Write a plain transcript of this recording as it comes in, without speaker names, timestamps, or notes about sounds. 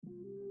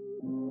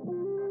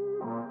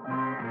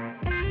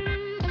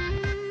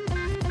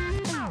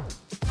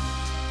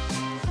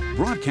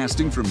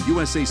Broadcasting from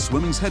USA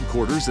Swimming's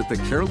headquarters at the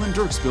Carolyn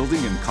Dirks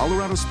Building in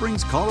Colorado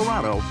Springs,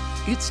 Colorado,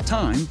 it's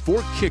time for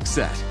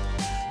Kickset.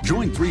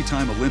 Join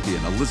three-time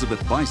Olympian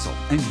Elizabeth Beisel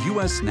and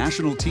U.S.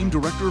 National Team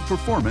Director of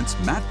Performance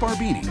Matt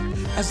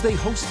Barbini as they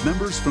host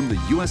members from the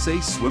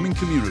USA Swimming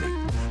community,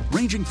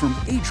 ranging from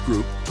age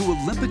group to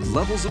Olympic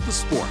levels of the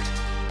sport.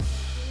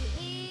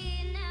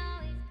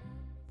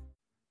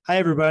 Hi,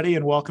 everybody,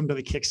 and welcome to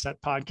the Kickset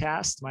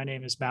podcast. My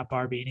name is Matt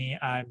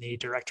Barbini. I'm the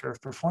Director of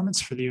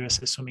Performance for the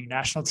USA Swimming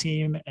National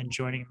Team, and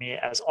joining me,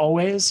 as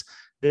always,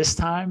 this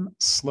time,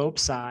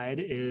 slopeside,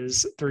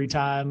 is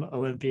three-time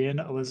Olympian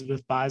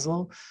Elizabeth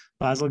Beisel.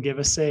 Beisel, give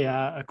us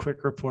a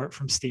quick report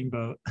from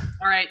Steamboat.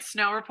 All right,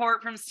 snow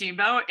report from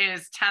Steamboat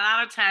is 10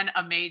 out of 10,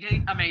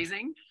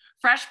 amazing.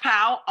 Fresh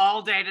pow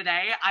all day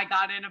today. I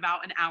got in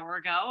about an hour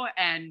ago,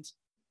 and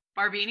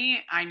Barbini,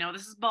 I know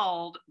this is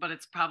bold, but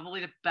it's probably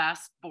the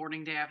best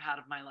boarding day I've had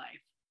of my life.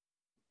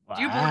 Wow.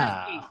 Do you board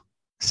or ski?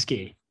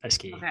 Ski. I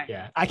ski. Okay.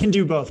 Yeah, I can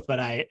do both,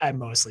 but I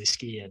mostly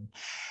ski, and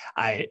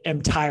I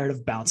am tired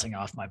of bouncing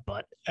off my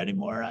butt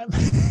anymore.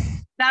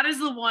 That is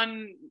the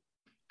one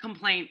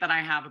complaint that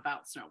I have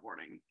about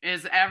snowboarding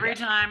is every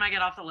time I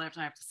get off the lift,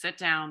 I have to sit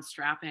down,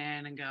 strap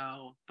in and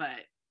go.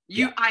 But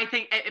I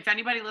think if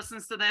anybody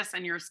listens to this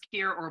and you're a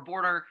skier or a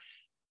boarder,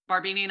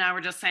 Barbini and I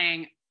were just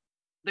saying,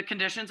 the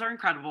conditions are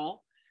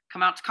incredible.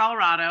 Come out to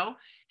Colorado,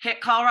 hit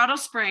Colorado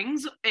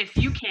Springs if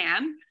you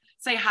can,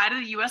 say hi to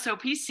the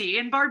USOPC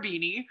and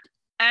Barbini,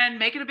 and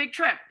make it a big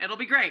trip. It'll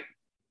be great.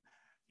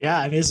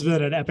 Yeah, and it's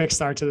been an epic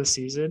start to the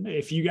season.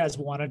 If you guys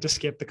wanted to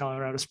skip the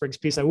Colorado Springs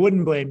piece, I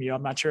wouldn't blame you.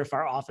 I'm not sure if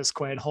our office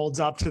quite holds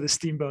up to the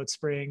Steamboat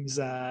Springs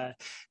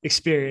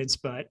experience,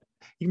 but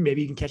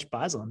maybe you can catch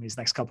Beisel in these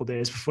next couple of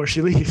days before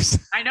she leaves.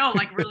 I know,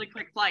 like really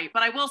quick flight.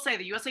 But I will say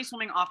the USA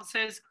Swimming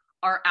offices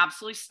are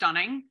absolutely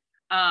stunning.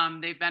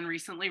 They've been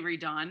recently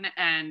redone,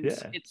 and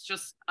it's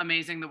just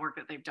amazing the work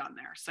that they've done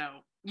there. So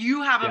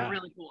you have a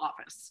really cool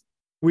office.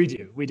 We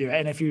do.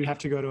 And if you have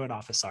to go to an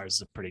office, ours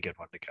is a pretty good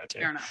one to go to.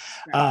 Fair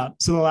enough.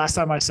 So the last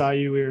time I saw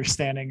you, we were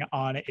standing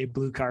on a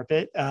blue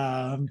carpet,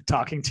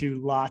 talking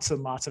to lots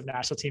and lots of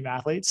national team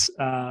athletes.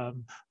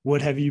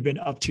 What have you been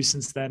up to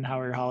since then?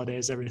 How are your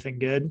holidays? Everything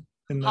good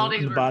in the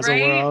Beisel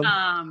great. world?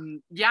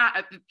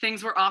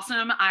 Things were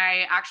awesome.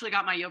 I actually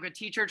got my yoga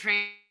teacher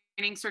training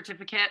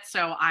certificate.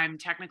 So I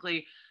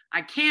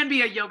can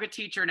be a yoga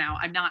teacher now.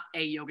 I'm not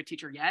a yoga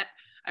teacher yet.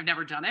 I've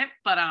never done it,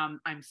 but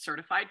I'm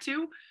certified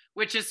to,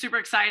 which is super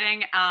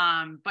exciting.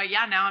 But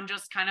yeah, now I'm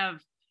just kind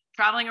of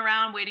traveling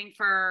around waiting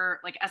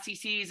for like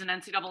SECs and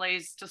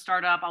NCAAs to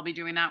start up. I'll be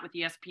doing that with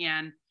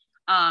ESPN.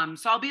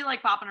 So I'll be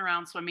like popping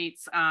around swim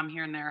meets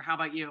here and there. How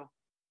about you?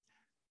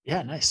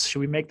 Yeah, nice. Should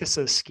we make this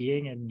a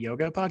skiing and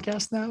yoga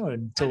podcast now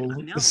until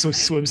the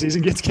swim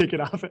season gets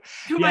kicking off?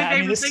 Two of my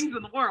favorite things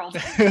in the world.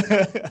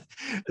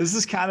 This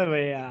is kind of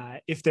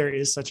if there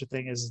is such a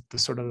thing as the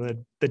sort of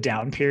the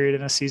down period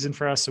in a season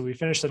for us. So we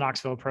finished the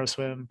Knoxville Pro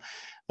Swim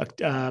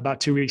about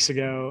 2 weeks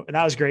ago, and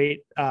that was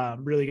great.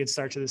 Really good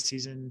start to the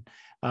season.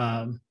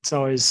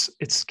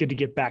 It's good to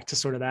get back to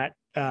sort of that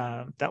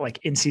like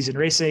in-season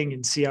racing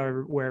and see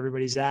where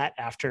everybody's at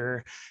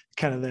after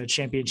kind of the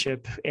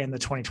championship and the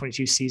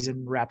 2022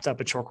 season wrapped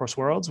up at Short Course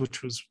Worlds,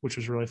 which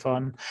was really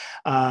fun.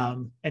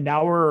 And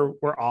now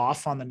we're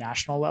off on the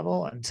national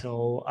level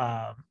until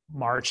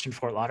March in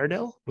Fort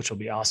Lauderdale, which will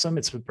be awesome.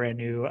 It's a brand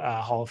new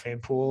Hall of Fame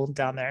pool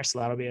down there, so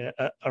that'll be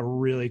a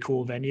really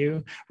cool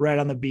venue right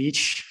on the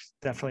beach.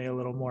 Definitely a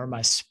little more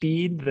my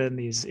speed than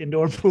these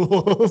indoor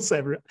pools.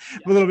 A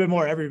little bit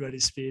more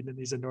everybody's speed than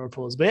these indoor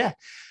pools. But yeah,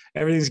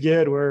 everything's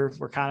good. We're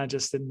kind of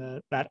just in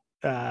that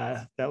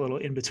little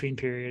in between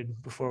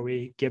period before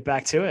we get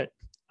back to it.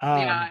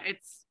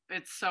 It's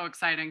so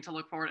exciting to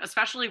look forward,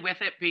 especially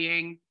with it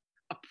being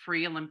a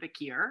pre-Olympic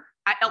year.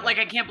 I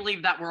can't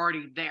believe that we're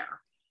already there.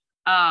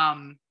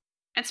 And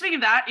speaking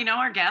of that,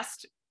 our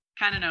guest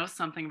kind of knows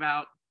something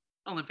about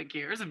Olympic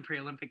years and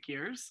pre-Olympic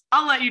years.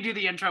 I'll let you do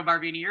the intro,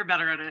 Barbini. You're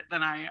better at it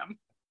than I am.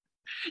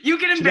 You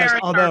can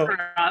embarrass her for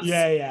us.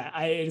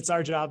 It's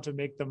our job to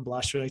make them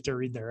blush. We like to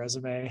read their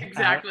resume.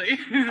 Exactly.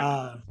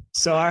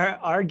 So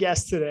our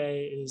guest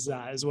today is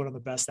one of the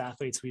best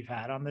athletes we've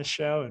had on this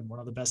show, and one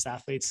of the best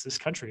athletes this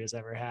country has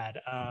ever had.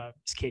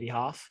 Is Katie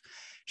Hoff.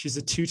 She's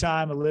a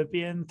 2-time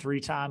Olympian,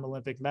 3-time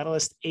Olympic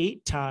medalist,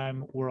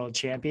 8-time world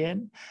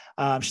champion.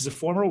 She's a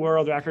former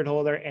world record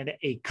holder and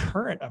a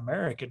current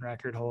American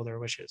record holder,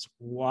 which is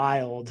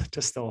wild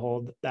to still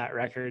hold that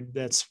record.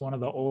 That's one of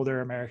the older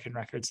American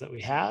records that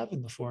we have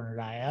in the 400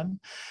 IM.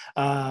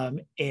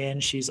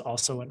 And she's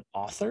also an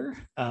author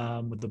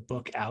with the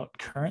book out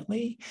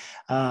currently,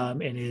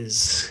 and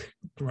is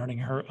running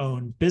her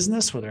own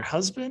business with her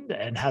husband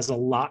and has a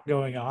lot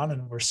going on.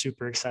 And we're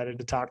super excited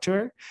to talk to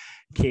her.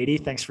 Katie,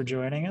 thanks for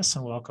joining us,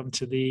 and welcome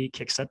to the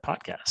Kickset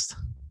podcast.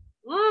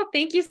 Oh,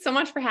 thank you so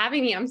much for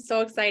having me. I'm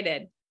so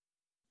excited.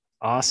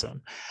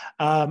 Awesome.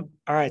 All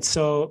right.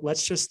 So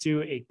let's just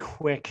do a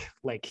quick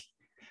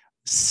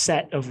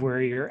set of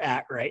where you're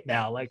at right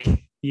now. Like,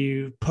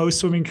 you post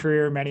swimming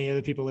career, many of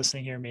the people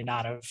listening here may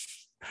not have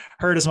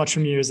heard as much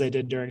from you as they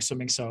did during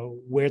swimming. So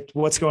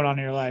what's going on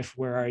in your life?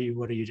 Where are you?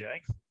 What are you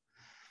doing?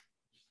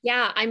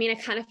 Yeah, I mean, I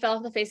kind of fell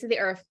off the face of the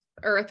earth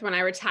when I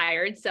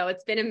retired, so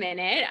it's been a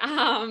minute.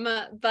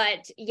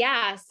 But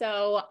yeah,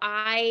 so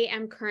I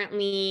am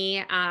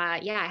currently, I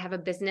have a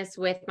business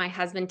with my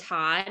husband,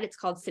 Todd. It's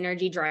called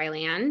Synergy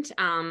Dryland.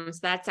 So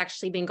that's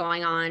actually been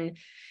going on.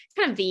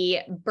 Kind of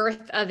the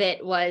birth of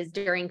it was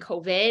during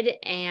COVID,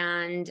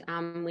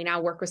 and we now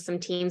work with some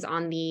teams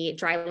on the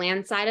dry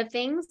land side of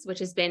things, which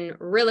has been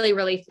really,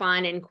 really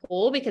fun and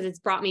cool because it's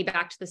brought me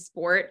back to the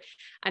sport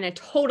in a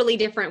totally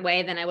different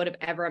way than I would have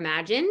ever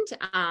imagined.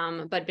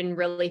 But been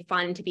really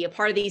fun to be a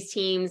part of these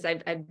teams.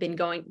 I've been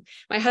going.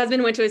 My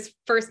husband went to his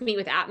first meet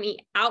with Out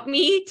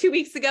Me 2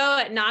 weeks ago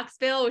at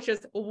Knoxville, which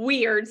was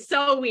weird,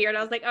 so weird.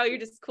 I was like, oh, you're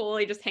just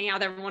cool. You just hang out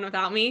with everyone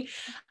without me.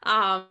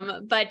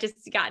 But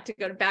just got to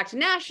go back to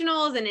nationals,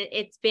 and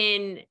it's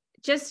been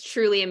just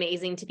truly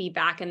amazing to be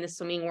back in the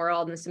swimming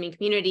world and the swimming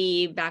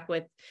community, back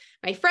with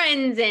my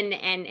friends and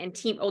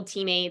old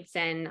teammates.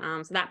 And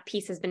so that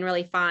piece has been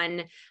really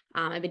fun.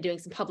 I've been doing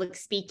some public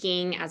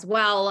speaking as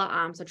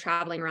well. So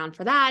traveling around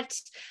for that.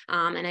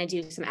 And I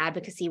do some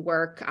advocacy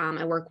work.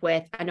 I work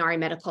with Inari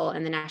Medical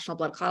and the National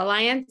Blood Clot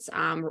Alliance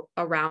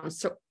around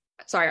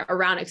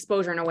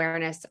exposure and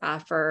awareness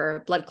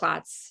for blood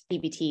clots,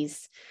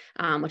 DVTs,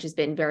 which has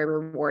been very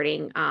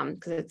rewarding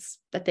because it's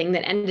the thing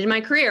that ended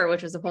my career,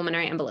 which was a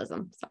pulmonary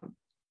embolism. So,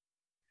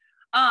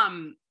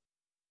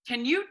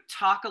 can you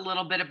talk a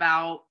little bit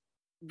about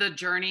the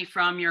journey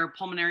from your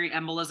pulmonary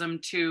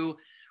embolism to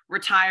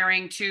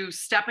retiring to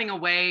stepping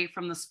away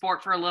from the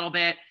sport for a little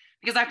bit?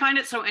 Because I find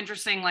it so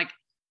interesting. Like,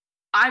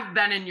 I've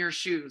been in your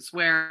shoes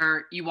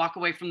where you walk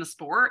away from the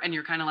sport and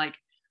you're kind of like,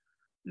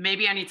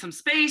 maybe I need some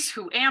space.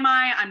 Who am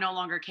I? I'm no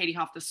longer Katie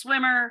Hoff, the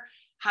swimmer.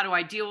 How do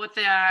I deal with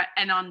that?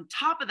 And on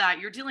top of that,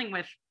 you're dealing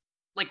with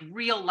like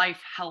real life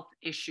health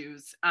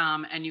issues.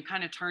 And you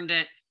kind of turned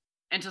it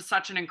into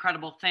such an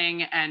incredible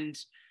thing. And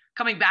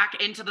coming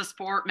back into the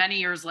sport many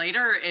years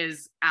later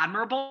is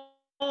admirable.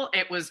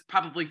 It was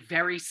probably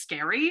very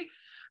scary.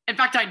 In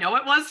fact, I know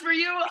it was for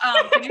you.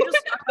 Can you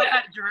just talk about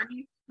that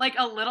journey like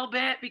a little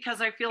bit?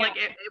 Because I feel like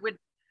it would,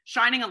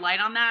 shining a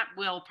light on that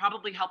will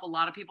probably help a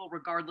lot of people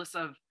regardless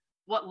of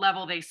what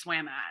level they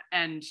swam at,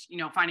 and, you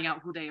know, finding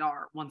out who they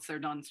are once they're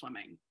done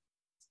swimming.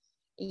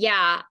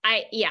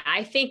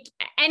 I think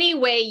any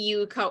way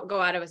you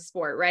go out of a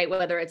sport, right?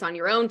 Whether it's on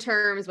your own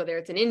terms, whether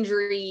it's an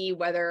injury,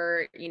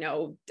 whether, you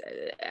know,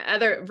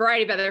 other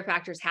variety of other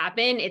factors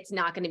happen, it's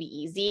not going to be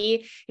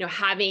easy. You know,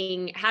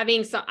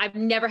 having some, I've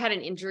never had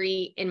an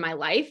injury in my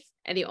life.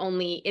 And the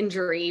only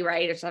injury,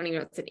 right, or something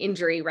that's an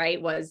injury, right,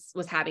 was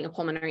having a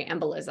pulmonary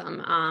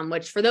embolism,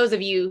 which for those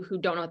of you who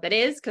don't know what that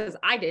is, because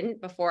I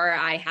didn't before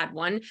I had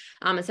one,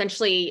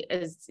 essentially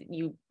is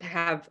you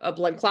have a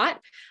blood clot,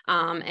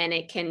 and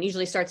it can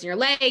usually starts in your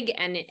leg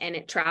and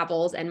it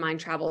travels, and mine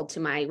traveled to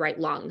my right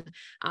lung.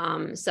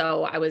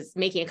 So I was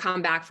making a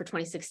comeback for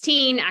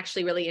 2016,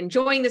 actually really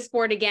enjoying the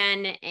sport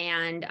again,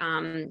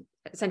 and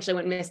essentially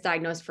went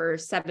misdiagnosed for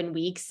 7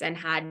 weeks and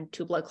had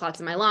 2 blood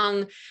clots in my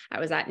lung. I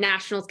was at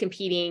nationals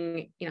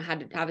competing, you know,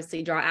 had to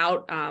obviously draw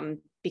out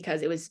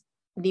because it was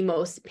the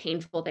most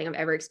painful thing I've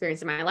ever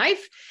experienced in my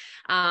life.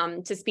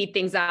 To speed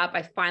things up,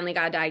 I finally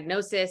got a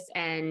diagnosis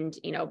and,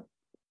 you know,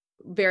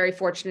 very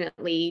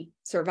fortunately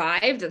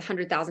survived.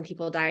 100,000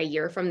 people die a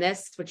year from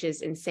this, which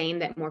is insane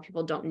that more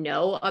people don't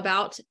know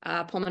about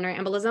pulmonary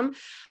embolism.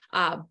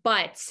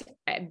 But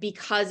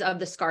because of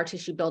the scar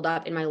tissue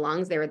buildup in my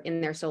lungs, they were in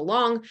there so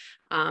long,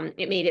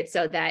 it made it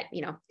so that,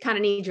 you know, kind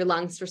of need your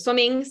lungs for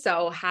swimming.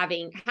 So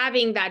having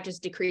that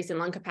just decrease in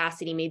lung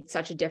capacity made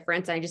such a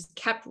difference. And I just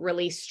kept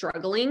really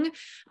struggling.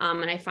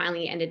 And I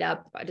finally ended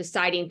up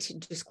deciding to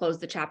just close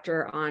the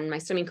chapter on my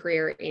swimming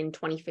career in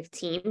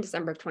 2015,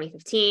 December of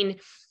 2015.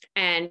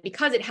 And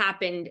because it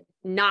happened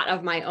not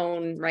of my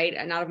own, right,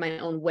 not of my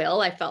own will,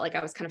 I felt like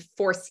I was kind of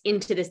forced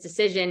into this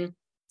decision.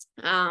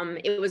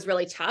 It was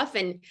really tough.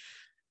 And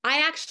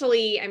I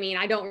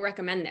don't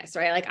recommend this,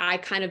 right? Like I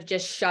kind of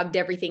just shoved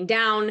everything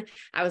down.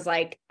 I was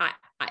like,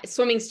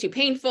 swimming's too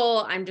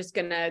painful. I'm just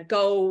going to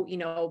go, you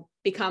know,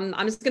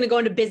 I'm just going to go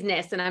into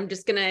business, and I'm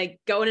just going to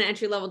go in an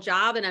entry-level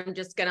job, and I'm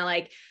just going to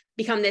like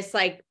become this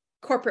like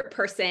corporate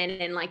person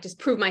and like just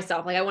prove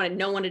myself. Like I wanted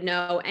no one to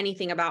know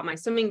anything about my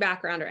swimming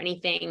background or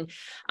anything.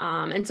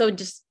 And so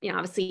just, you know,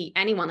 obviously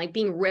anyone like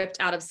being ripped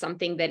out of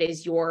something that is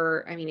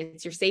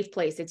it's your safe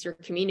place, it's your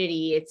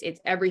community, it's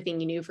everything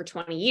you knew for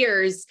 20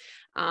 years,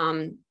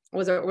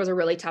 was a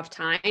really tough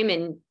time,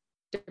 and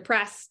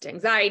depressed,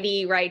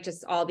 anxiety, right?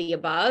 Just all the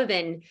above.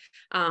 And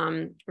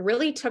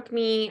really took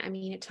me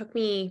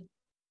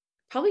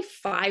probably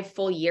 5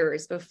 full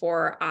years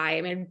before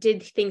I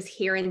did things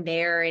here and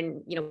there,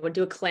 and, you know, would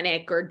do a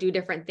clinic or do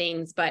different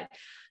things, but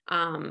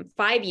 5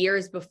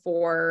 years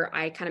before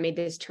I kind of made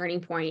this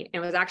turning point.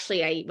 And I was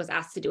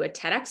asked to do a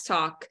TEDx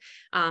talk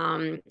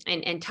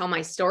and tell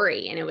my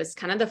story. And it was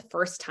kind of the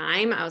first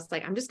time I was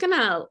like, I'm just going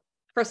to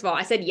first of all,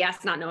 I said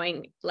yes, not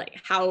knowing like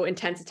how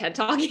intense a TED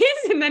Talk is,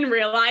 and then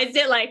realized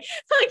it like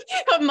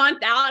a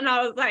month out. And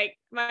I was like,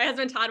 my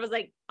husband Todd was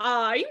like,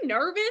 are you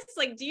nervous?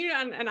 Like, do you,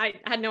 and I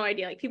had no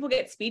idea, like people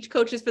get speech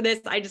coaches for this.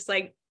 I just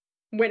like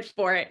went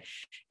for it.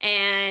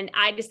 And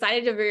I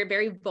decided to very,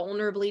 very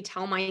vulnerably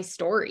tell my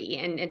story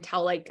and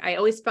tell, like, I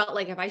always felt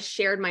like if I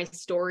shared my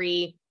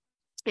story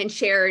and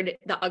shared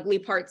the ugly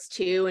parts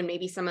too, and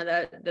maybe some of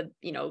the,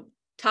 you know,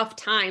 tough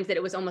times, that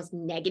it was almost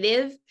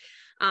negative.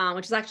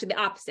 Which is actually the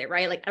opposite,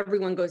 right? Like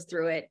everyone goes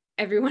through it.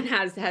 Everyone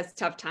has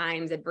tough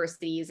times,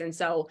 adversities. And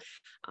so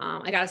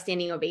I got a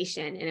standing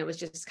ovation, and it was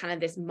just kind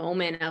of this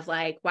moment of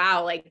like,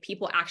 wow, like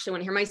people actually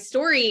want to hear my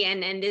story.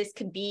 And this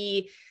could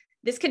make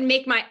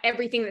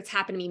everything that's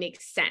happened to me make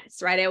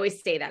sense, right? I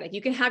always say that if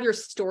you can have your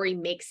story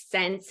make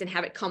sense and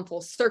have it come full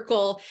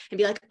circle and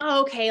be like,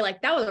 oh, okay,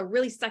 like that was a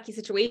really sucky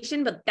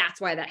situation, but that's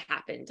why that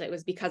happened. It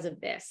was because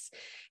of this.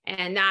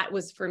 And that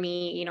was for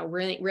me, you know,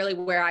 really, really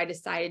where I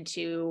decided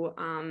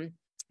to,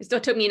 it still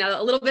took me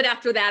a little bit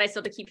after that. I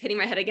still had to keep hitting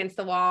my head against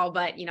the wall,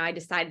 but, you know, I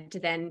decided to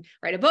then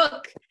write a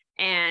book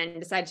and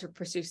decided to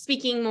pursue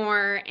speaking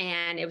more.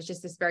 And it was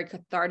just this very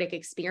cathartic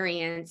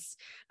experience.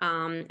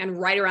 And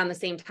right around the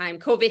same time,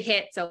 COVID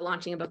hit. So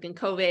launching a book in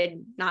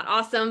COVID, not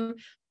awesome,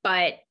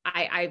 but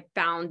I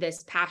found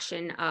this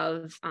passion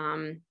of,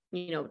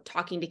 you know,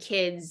 talking to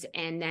kids,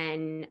 and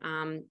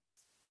then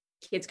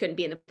kids couldn't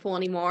be in the pool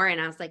anymore.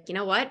 And I was like, you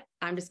know what?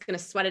 I'm just going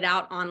to sweat it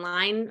out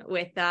online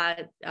with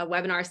a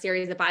webinar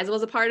series that Faisal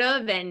was a part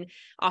of, and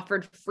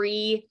offered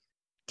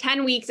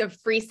 10 weeks of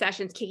free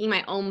sessions, kicking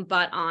my own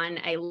butt on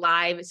a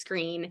live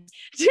screen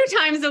 2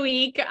 times a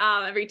week,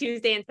 every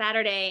Tuesday and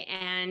Saturday,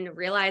 and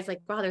realized like,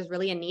 wow, there's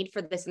really a need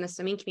for this in the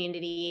swimming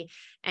community.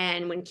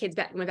 And when kids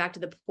went back to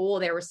the pool,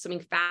 they were swimming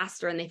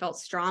faster and they felt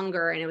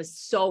stronger, and it was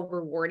so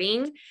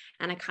rewarding.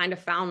 And I kind of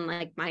found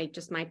like my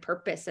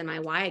purpose and my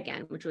why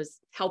again, which was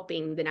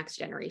helping the next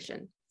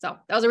generation. So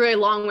that was a really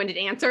long-winded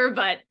answer,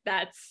 but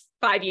that's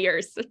 5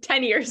 years,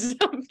 10 years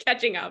of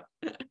catching up.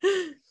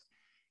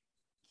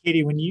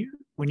 Katie, when you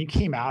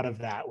came out of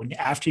that,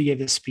 after you gave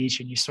this speech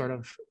and you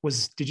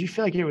did you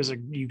feel like it was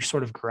you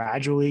sort of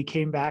gradually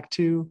came back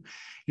to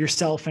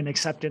yourself and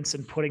acceptance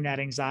and putting that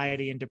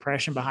anxiety and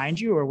depression behind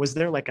you? Or was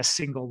there like a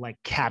single like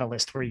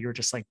catalyst where you were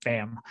just like,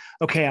 bam,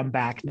 okay, I'm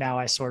back now.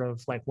 I sort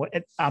of like,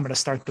 I'm going to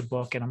start the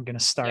book, and I'm going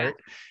to start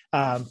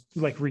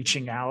like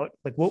reaching out.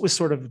 Like what was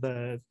sort of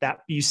that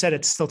you said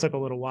it still took a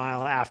little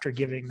while after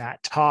giving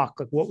that talk.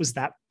 Like what was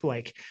that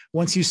like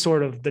once you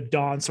the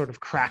dawn sort of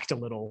cracked a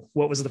little,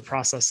 what was the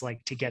process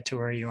like to get to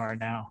where you are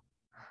now?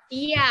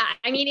 Yeah.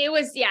 I mean,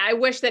 I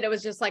wish that it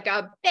was just like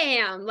a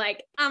bam,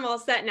 like I'm all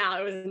set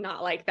now. It was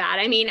not like that.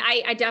 I mean,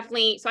 I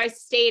definitely, so I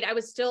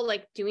was still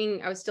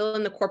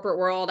in the corporate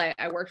world.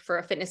 I worked for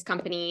a fitness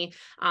company.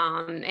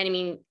 And I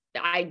mean,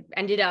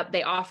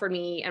 they offered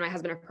me and my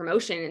husband a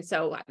promotion. And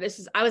so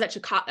I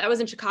was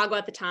in Chicago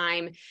at the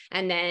time.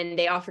 And then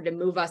they offered to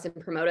move us and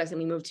promote us, and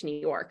we moved to New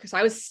York. So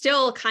I was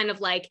still kind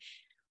of like,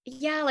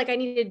 yeah, like I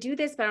need to do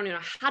this, but I don't even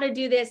know how to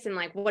do this. And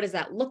like, what does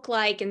that look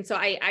like? And so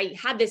I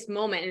had this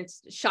moment, and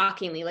it's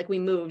shockingly, like we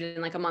moved,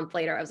 and like a month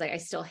later, I was like,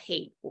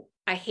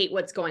 I hate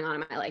what's going on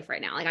in my life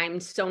right now. Like I'm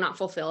so not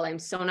fulfilled. I'm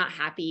so not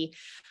happy.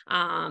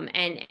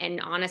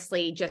 And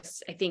honestly,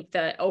 just, I think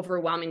the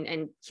overwhelming,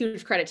 and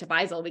huge credit to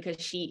Faisal,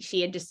 because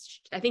she had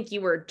I think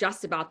you were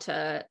just about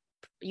to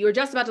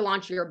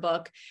launch your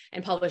book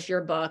and publish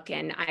your book.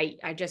 And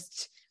I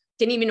just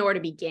didn't even know where to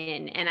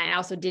begin. And I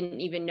also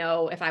didn't even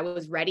know if I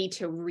was ready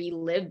to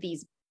relive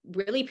these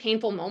really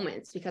painful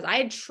moments, because I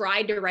had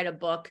tried to write a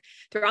book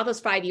throughout those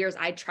 5 years.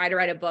 I tried to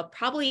write a book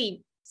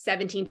probably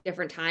 17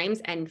 different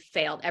times and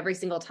failed every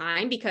single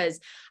time, because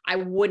I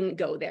wouldn't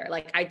go there.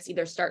 Like I'd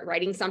either start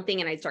writing something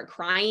and I'd start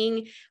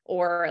crying,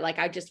 or like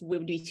I just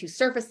would be too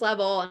surface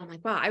level. And I'm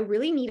like, wow, I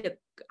need a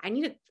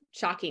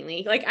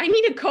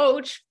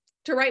coach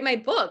to write my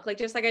book, like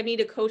just like I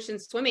need a coach in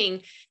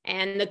swimming.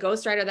 And the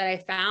ghostwriter that I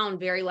found,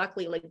 very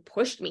luckily, like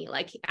pushed me.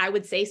 Like I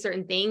would say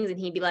certain things and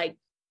he'd be like,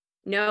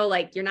 no,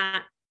 like you're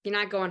not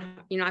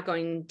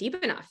going deep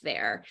enough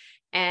there.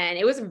 And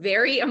it was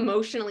very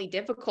emotionally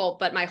difficult,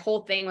 but my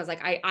whole thing was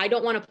like, I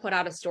don't want to put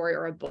out a story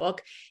or a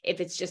book if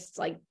it's just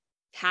like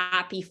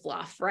happy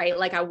fluff, right?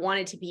 Like I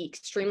want it to be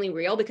extremely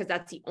real, because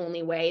that's the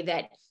only way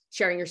that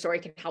sharing your story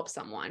can help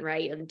someone,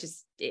 right? And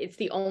just, it's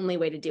the only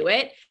way to do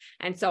it.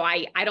 And so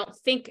I don't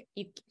think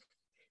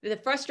the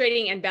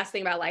frustrating and best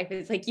thing about life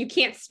is like, you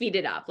can't speed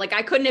it up. Like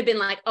I couldn't have been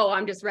like, oh,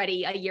 I'm just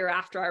ready a year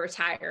after I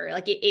retire.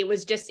 Like it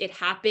was just, it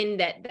happened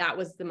that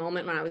was the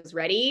moment when I was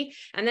ready.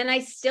 And then I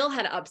still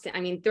had ups.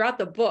 I mean, throughout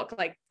the book,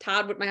 like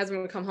Todd, my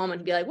husband would come home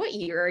and be like, what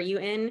year are you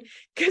in?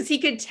 Cause he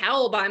could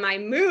tell by my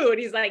mood.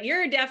 He's like,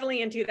 you're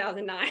definitely in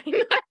 2009.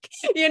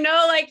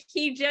 Like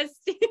he just,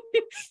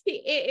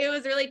 it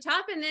was really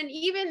tough. And then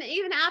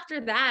even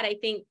after that, I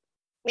think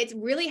it's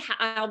really,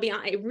 I'll be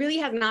honest, it really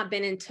has not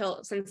been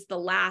since the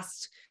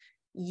last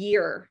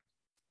year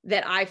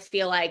that I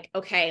feel like,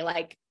 okay,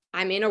 like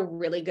I'm in a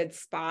really good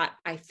spot.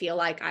 I feel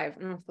like I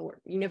don't know if the word,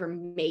 you never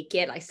make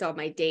it. I still have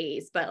my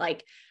days, but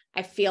like,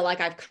 I feel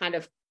like I've kind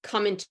of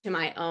come into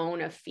my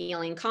own of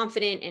feeling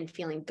confident and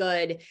feeling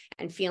good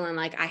and feeling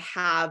like I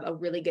have a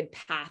really good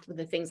path with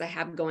the things I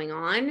have going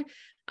on.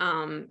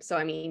 So,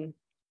 I mean,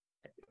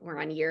 we're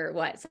on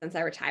since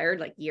I retired,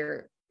 like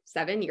year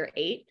 7, year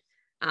 8,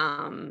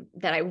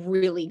 that I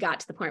really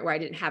got to the point where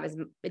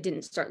it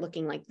didn't start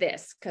looking like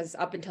this. Cause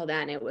up until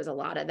then it was a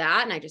lot of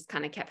that. And I just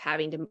kind of kept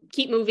having to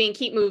keep moving,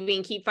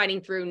 keep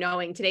fighting through,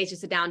 knowing today's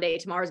just a down day.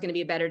 Tomorrow's going to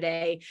be a better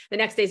day. The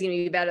next day's going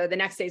to be better. The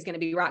next day's going to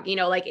be rock, you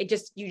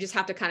just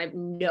have to kind of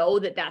know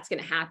that that's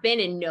going to happen,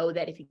 and know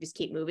that if you just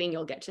keep moving,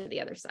 you'll get to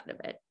the other side of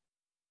it.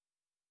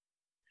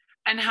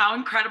 And how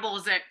incredible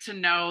is it to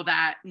know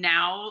that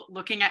now,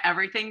 looking at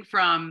everything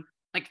from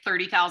like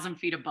 30,000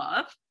 feet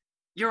above,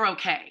 you're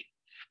okay.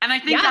 And I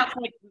think that's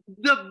like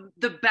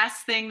the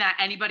best thing that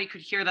anybody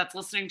could hear that's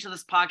listening to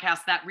this podcast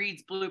that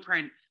reads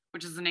Blueprint,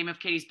 which is the name of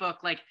Katie's book.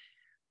 Like,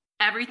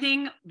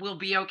 everything will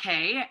be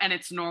okay. And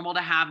it's normal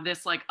to have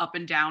this like up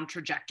and down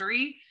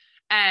trajectory.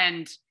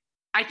 And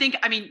I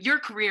mean, your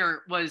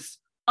career was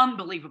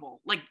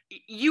unbelievable. Like,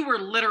 you were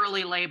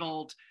literally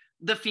labeled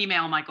the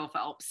female Michael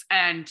Phelps.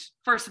 And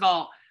first of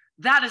all,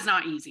 that is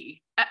not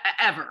easy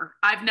ever.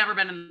 I've never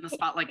been in the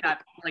spot like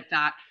that.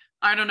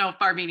 I don't know if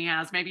Barbini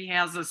has. Maybe he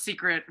has a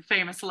secret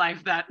famous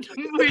life that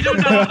we don't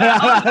know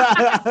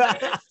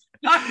about.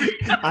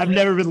 I've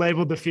never been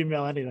labeled the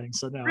female anything,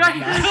 so no. Right.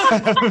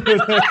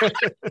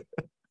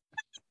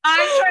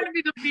 I'm trying to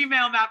be the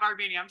female Matt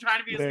Barbini. I'm trying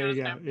to be as good as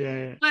him.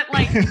 Yeah. But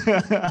like,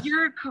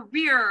 your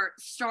career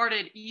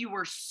started, you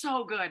were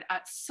so good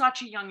at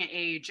such a young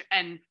age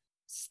and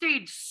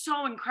stayed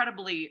so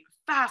incredibly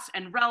fast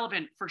and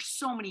relevant for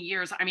so many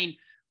years. I mean,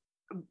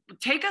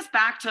 take us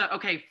back to,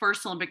 okay,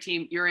 first Olympic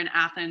team, you're in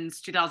Athens,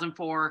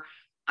 2004.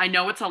 I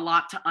know it's a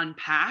lot to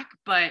unpack,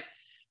 but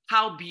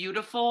how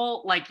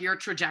beautiful like your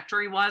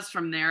trajectory was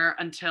from there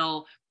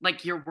until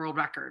like your world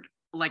record,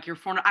 like your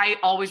 400. I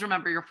always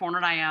remember your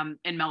 400 IM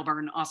in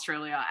Melbourne,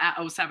 Australia at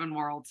 07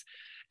 Worlds.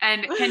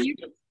 And can you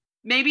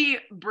maybe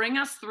bring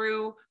us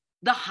through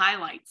the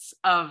highlights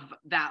of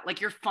that, like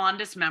your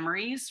fondest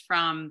memories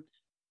from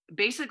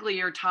basically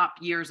your top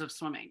years of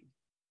swimming?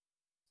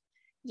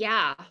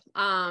 Yeah.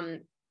 I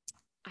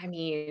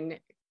mean,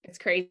 it's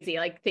crazy,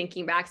 like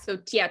thinking back. So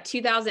yeah,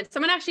 2000,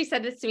 someone actually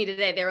said this to me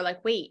today. They were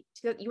like, wait,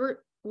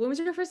 when was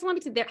your first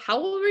Olympics? How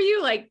old were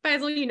you? Like,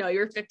 Basil, you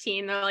were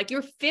 15. They're like,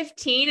 you're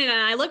 15. And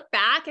I look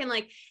back and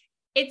like,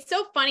 it's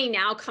so funny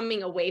now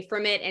coming away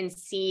from it and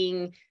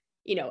seeing,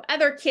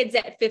 other kids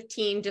at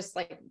 15, just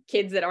like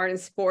kids that aren't in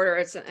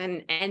sport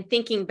and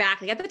thinking back,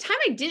 like at the time,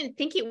 I didn't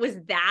think it was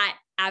that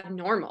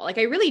abnormal. Like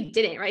I really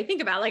didn't, right?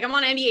 Think about it, like I'm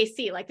on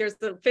NBAC, like there's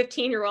the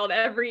 15-year-old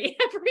every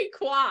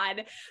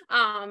quad.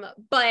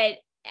 But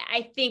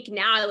I think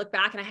now I look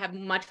back and I have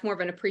much more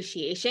of an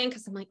appreciation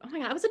because I'm like, oh my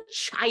God, I was a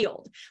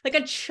child, and I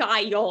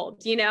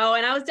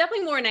was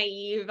definitely more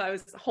naive. I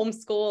was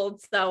homeschooled.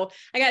 So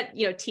I got,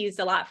 teased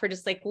a lot for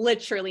just like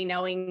literally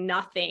knowing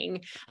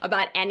nothing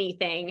about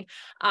anything.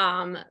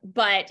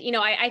 But,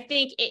 I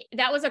think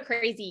that was a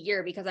crazy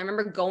year because I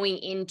remember going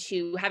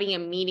into having a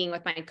meeting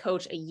with my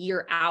coach a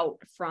year out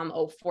from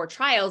 04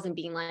 trials and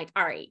being like,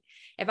 all right,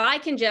 if I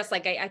can just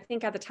like, I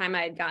think at the time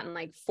I had gotten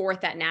like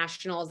 4th at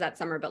nationals that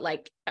summer, but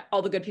like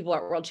all the good people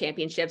at world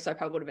championships. So I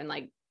probably would have been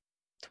like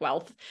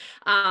 12th.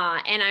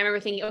 And I remember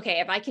thinking, okay,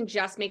 if I can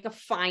just make a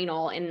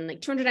final in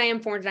like 200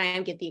 IM, 400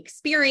 IM, get the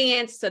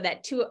experience so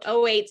that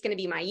 208 is going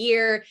to be my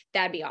year,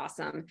 that'd be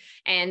awesome.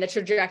 And the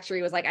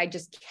trajectory was like, I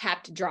just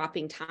kept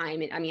dropping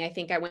time. And I mean, I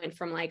think I went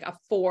from like a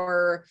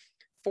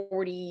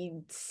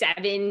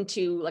 4:47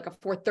 to like a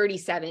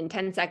 4:37,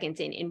 10 seconds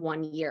in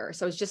 1 year.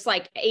 So it's just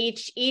like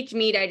each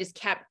meet, I just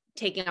kept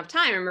taking up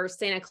time. I remember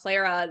Santa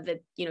Clara, the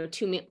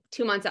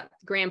 2 months up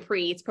Grand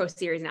Prix, it's Pro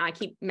Series now. I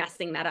keep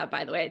messing that up,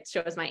 by the way. It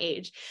shows my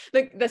age.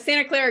 The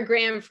Santa Clara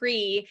Grand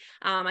Prix,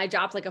 I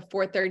dropped like a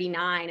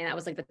 4:39, and that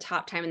was like the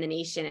top time in the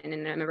nation. And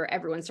then I remember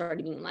everyone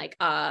started being like,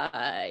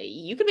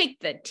 you could make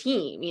the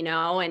team,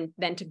 and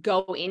then to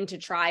go into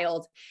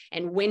trials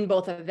and win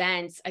both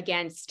events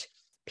against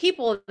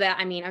people that,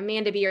 I mean,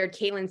 Amanda Beard,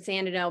 Caitlin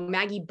Sandino,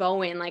 Maggie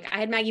Bowen, like I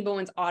had Maggie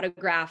Bowen's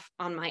autograph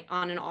on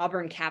an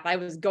Auburn cap. I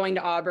was going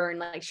to Auburn,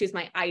 like she was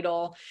my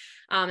idol.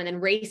 And then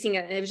racing,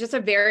 it was just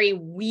a very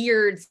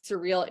weird,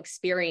 surreal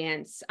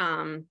experience.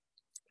 To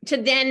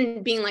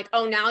then being like,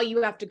 oh, now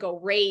you have to go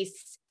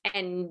race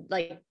and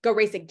like go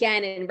race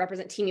again and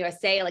represent Team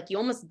USA. Like you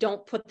almost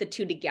don't put the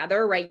two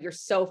together, right? You're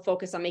so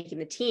focused on making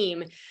the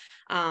team.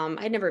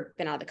 I'd never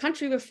been out of the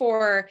country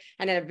before.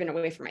 I'd never been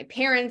away from my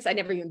parents. I'd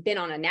never even been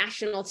on a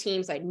national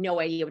team. So I had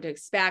no idea what to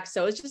expect.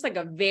 So it's just like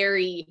a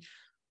very,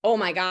 oh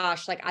my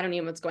gosh, like, I don't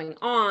even know what's going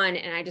on.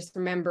 And I just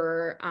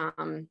remember,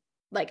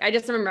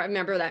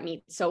 remember that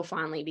meet so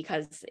fondly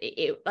because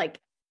it like,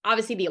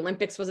 obviously the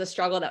Olympics was a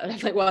struggle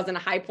that like wasn't a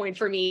high point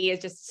for me.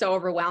 It's just so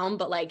overwhelmed,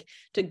 but like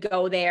to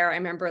go there, I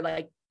remember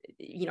like,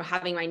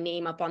 having my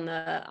name up on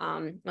the,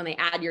 when they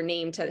add your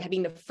name to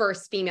having the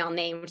first female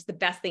name, which is the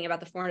best thing about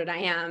the 400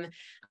 IM,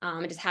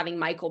 and just having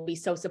Michael be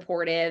so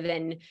supportive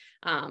and,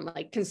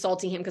 like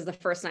consulting him. Cause the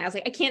first night I was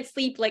like, I can't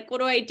sleep. Like, what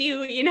do I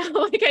do?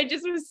 Like I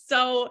just was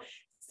so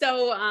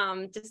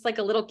so just like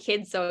a little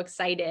kid, so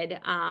excited.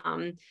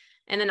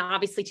 And then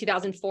obviously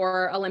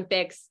 2004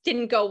 Olympics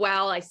didn't go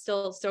well. I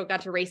still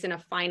got to race in a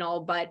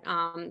final, but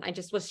I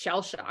just was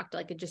shell shocked,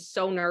 like just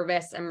so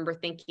nervous. I remember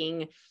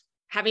thinking,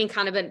 having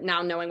kind of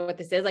now knowing what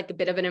this is, like a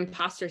bit of an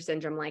imposter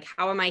syndrome. Like,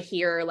 how am I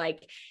here?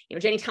 Like,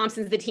 Jenny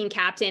Thompson's the team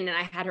captain and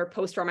I had her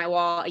poster on my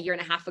wall a year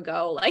and a half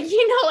ago. Like,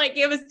 like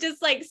it was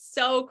just like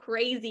so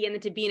crazy. And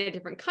then to be in a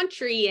different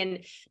country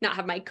and not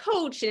have my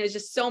coach. And it was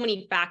just so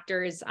many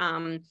factors.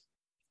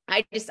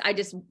 I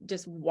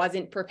just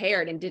wasn't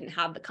prepared and didn't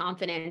have the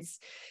confidence.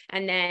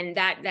 And then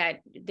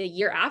that the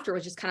year after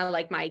was just kind of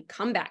like my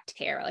comeback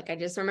tear. Like, I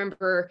just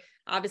remember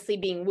obviously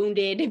being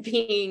wounded,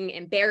 being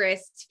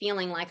embarrassed,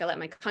 feeling like I let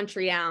my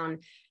country down,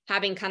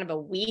 having kind of a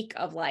week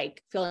of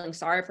like feeling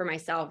sorry for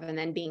myself, and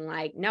then being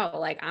like, no,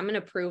 like I'm going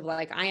to prove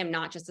like I am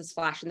not just a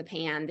flash in the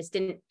pan. This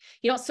didn't,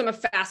 you don't swim a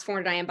fast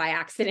 400 IM by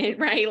accident,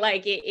 right?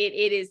 Like it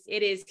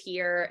is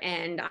here,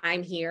 and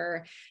I'm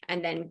here.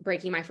 And then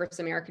breaking my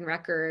first American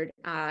record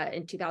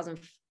in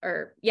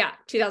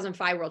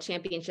 2005 World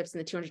Championships in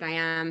the 200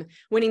 IM,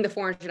 winning the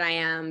 400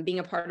 IM, being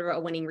a part of a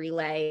winning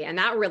relay. And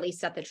that really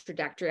set the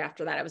trajectory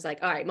after that. I was like,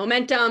 all right,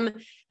 momentum.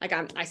 Like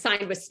I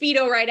signed with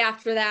Speedo right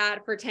after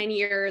that for 10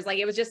 years. Like,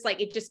 it was just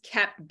like, it just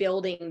kept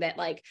building that.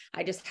 Like,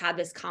 I just had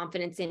this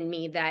confidence in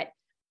me that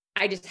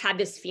I just had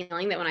this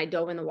feeling that when I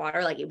dove in the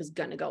water, like it was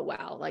going to go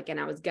well, like, and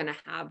I was going to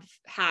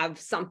have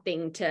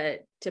something to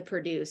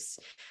produce.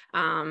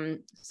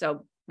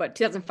 But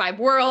 2005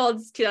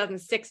 Worlds,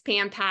 2006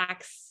 Pan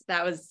Pacs,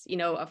 that was,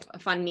 a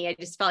fun meet. I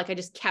just felt like I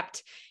just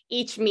kept,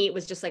 each meet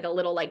was just like a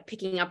little, like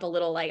picking up a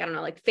little, like, I don't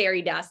know, like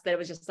fairy dust, that it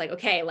was just like,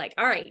 okay, like,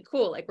 all right,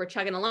 cool. Like, we're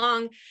chugging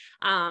along.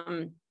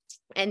 And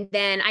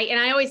then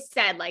I always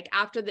said, like,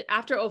 after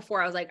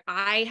 04, I was like,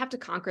 I have to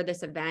conquer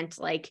this event.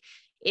 Like,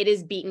 it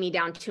has beaten me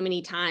down too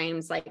many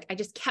times. Like, I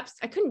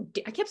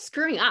kept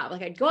screwing up.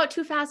 Like, I'd go out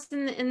too fast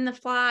in the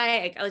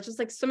fly. I was just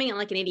like swimming it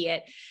like an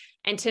idiot.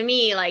 And to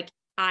me, like,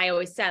 I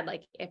always said,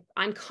 like, if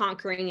I'm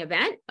conquering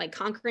event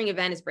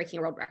is breaking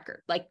a world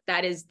record. Like,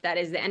 that is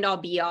the end all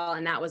be all.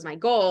 And that was my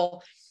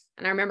goal.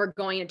 And I remember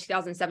going to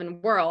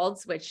 2007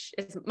 Worlds, which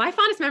is my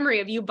fondest memory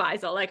of you,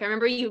 Beisel. Like, I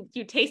remember you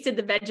tasted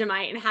the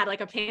Vegemite and had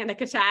like a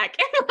panic attack,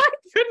 and I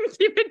couldn't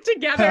keep it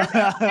together. So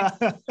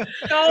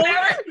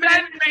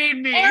that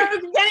made me. And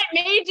then it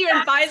made you.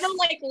 And Beisel,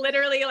 like,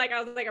 literally, like,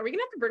 I was like, are we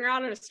gonna have to bring her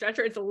out on a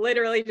stretcher? It's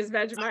literally just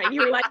Vegemite. And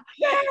you were like,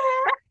 yeah.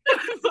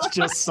 It's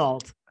just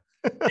salt.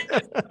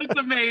 It's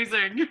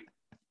amazing.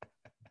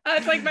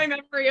 It's like my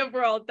memory of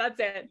Worlds. That's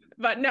it.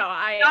 But no,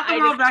 not the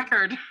world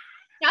record.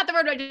 Not the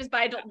word I just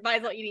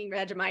Beisel eating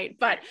Vegemite,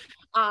 but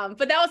that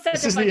was such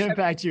this a is fun the trip.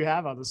 impact you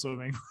have on the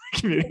swimming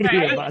community.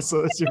 Right? So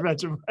it's your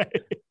Vegemite. But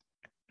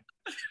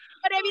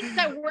I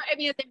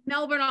mean, at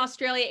Melbourne,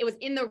 Australia, it was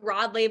in the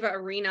Rod Laver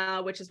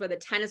Arena, which is where the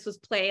tennis was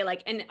played.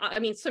 Like, and I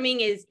mean,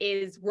 swimming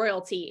is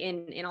royalty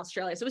in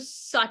Australia. So it was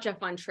such a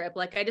fun trip.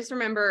 Like, I just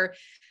remember,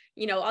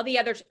 all the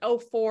other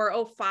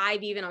 04,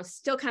 05, even, I was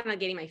still kind of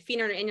getting my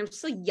feet under, and I'm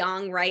still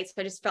young, right? So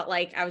I just felt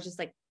like I was just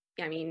like,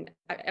 I mean,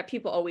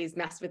 people always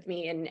mess with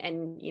me and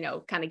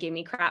kind of gave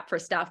me crap for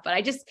stuff, but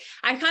I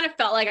kind of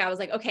felt like I was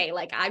like, okay,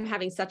 like, I'm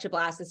having such a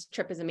blast. This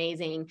trip is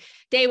amazing.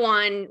 Day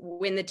one,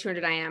 win the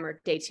 200 IM,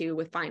 or day two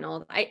with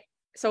final.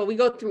 So we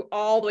go through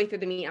all the way through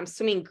the meet. I'm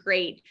swimming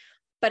great.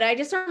 But I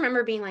just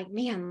remember being like,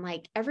 man,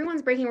 like,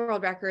 everyone's breaking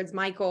world records,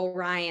 Michael,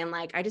 Ryan,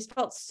 like, I just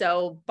felt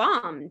so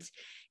bummed.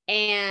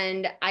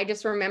 And I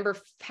just remember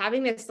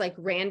having this like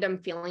random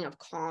feeling of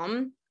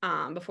calm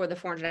before the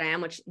 400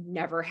 IM, which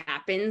never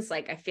happens.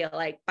 Like, I feel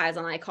like Beisel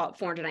and I call it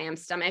 400 IM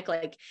stomach.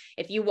 Like,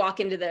 if you walk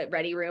into the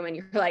ready room and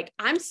you're like,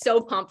 I'm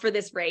so pumped for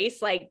this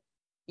race, like,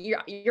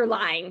 you're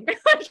lying.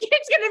 Like,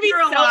 it's gonna be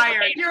You're a liar.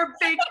 great. You're a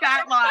big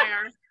fat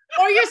liar.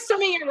 Or you're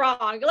swimming it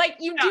wrong. Like,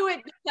 you do it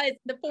because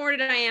the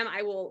 400 IM,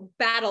 I will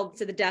battle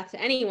to the death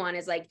to anyone,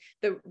 is like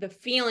the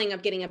feeling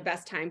of getting a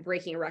best time,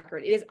 breaking a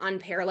record. It is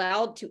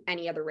unparalleled to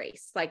any other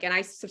race. Like, and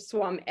I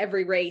swum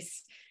every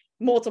race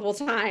multiple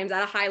times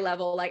at a high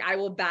level. Like, I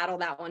will battle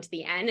that one to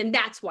the end. And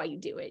that's why you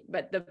do it.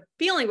 But the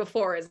feeling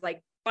before is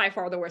like by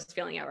far the worst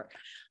feeling ever.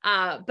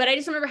 But I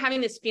just remember having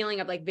this feeling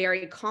of like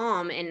very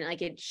calm, and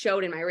like it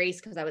showed in my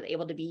race because I was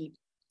able to be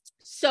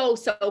so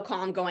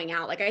calm going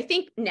out. Like, I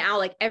think now,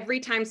 like, every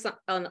time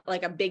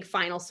like a big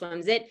final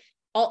swims it,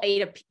 all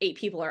eight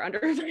people are under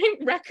my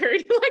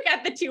record, like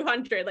at the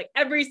 200, like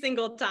every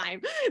single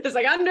time. There's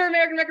like under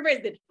American record race,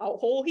 the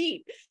whole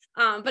heat.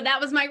 But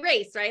that was my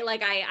race, right?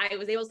 Like, I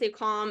was able to stay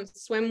calm,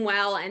 swim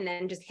well, and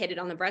then just hit it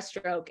on the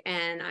breaststroke.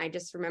 And I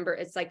just remember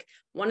it's like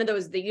one of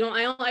those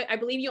that, I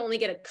believe you only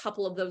get a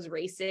couple of those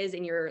races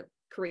in your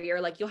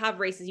career. Like, you'll have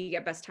races you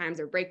get best times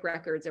or break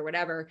records or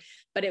whatever,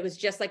 but it was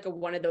just like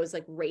one of those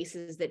like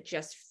races that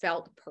just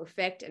felt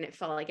perfect, and it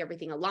felt like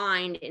everything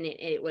aligned, and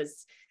it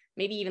was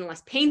maybe even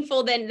less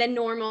painful than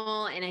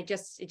normal, and it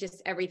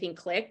just everything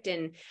clicked.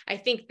 And I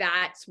think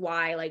that's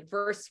why, like,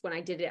 versus when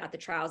I did it at the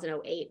trials in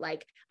 2008,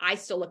 like, I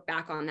still look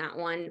back on that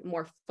one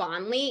more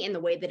fondly in the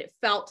way that it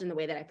felt and the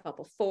way that I felt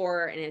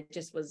before, and it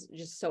just was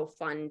just so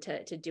fun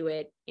to do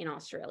it in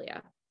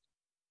Australia.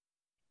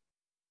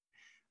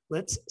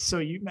 So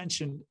you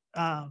mentioned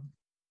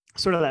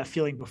sort of that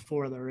feeling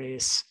before the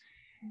race.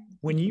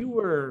 When you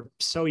were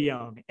so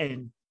young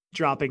and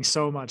dropping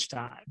so much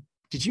time,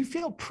 did you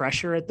feel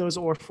pressure at those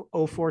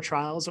 04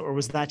 trials, or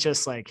was that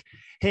just like,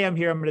 hey, I'm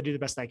here, I'm going to do the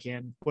best I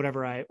can,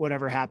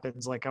 whatever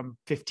happens, like I'm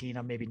 15,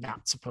 I'm maybe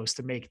not supposed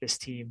to make this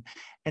team.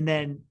 And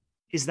then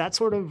is that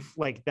sort of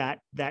like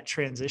that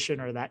transition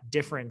or that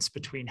difference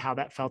between how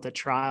that felt at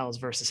trials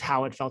versus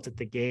how it felt at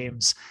the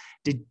games?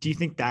 Do you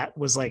think that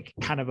was like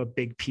kind of a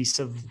big piece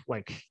of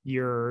like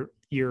you're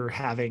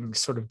having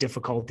sort of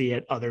difficulty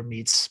at other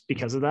meets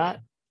because of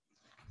that?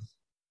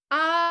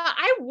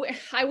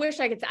 I wish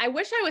I could. I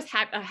wish I was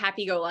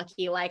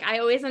happy-go-lucky. Like I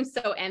always am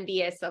so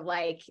envious of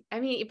like. I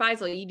mean,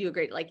 Faisal, you do a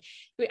great. Like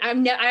I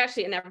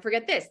actually never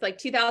forget this. Like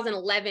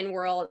 2011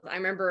 World. I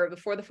remember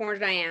before the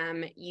 400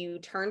 IM, you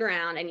turned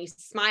around and you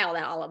smiled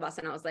at all of us,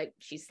 and I was like,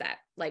 she's set.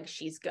 Like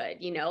she's good.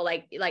 You know,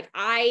 like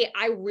I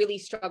really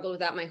struggled with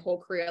that my whole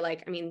career.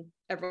 Like I mean,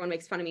 everyone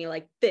makes fun of me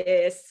like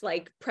this,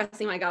 like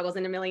pressing my goggles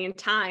in a million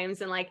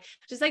times, and like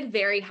just like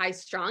very high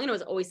strung. And it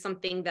was always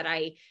something that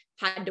I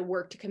had to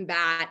work to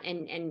combat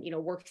and you know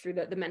work through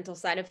the mental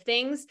side of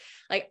things.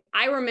 Like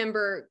I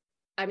remember,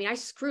 I mean, I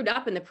screwed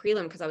up in the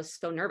prelim because I was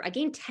so nervous. I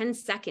gained 10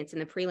 seconds in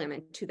the prelim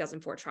in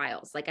 2004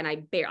 trials. Like, and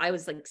I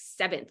was like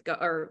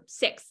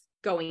sixth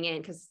going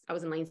in because I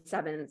was in lane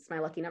 7. It's my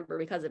lucky number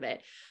because of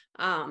it.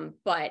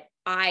 But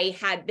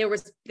there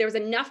was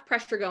enough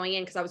pressure going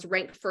in because I was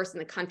ranked first in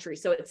the country.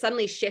 So it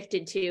suddenly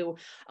shifted to,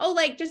 oh,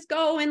 like just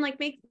go and like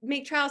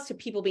make trials, to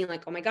people being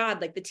like, oh my God,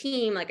 like the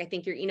team, like I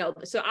think you're, you know,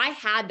 so I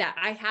had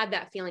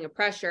that feeling of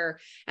pressure,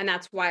 and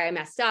that's why I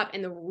messed up.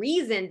 And the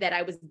reason that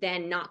I was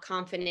then not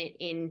confident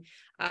in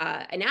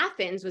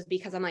Athens was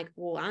because I'm like,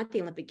 well, at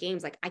the Olympic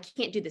Games, like I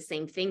can't do the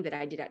same thing that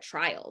I did at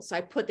trials. So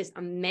I put this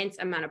immense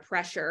amount of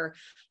pressure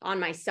on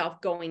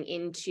myself going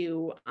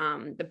into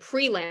the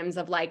prelims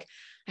of like,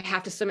 I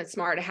have to swim it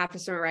smart, I have to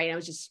swim it right. And I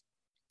was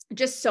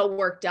just so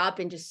worked up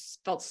and just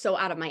felt so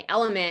out of my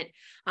element.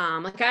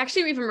 Like I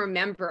actually even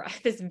remember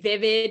this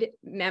vivid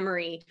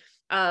memory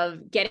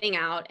of getting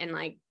out, and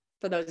like,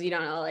 for those of you who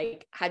don't know,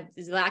 like had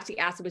this lactic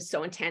acid was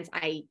so intense.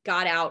 I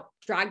got out,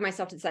 dragged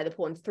myself to the side of the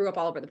pool and threw up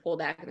all over the pool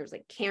deck. And there was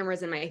like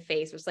cameras in my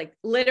face. It was like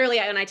literally,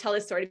 and I tell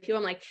this story to people,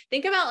 I'm like,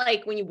 think about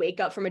like when you wake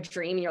up from a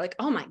dream and you're like,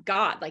 oh my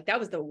God, like that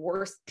was the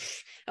worst.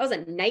 That was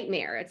a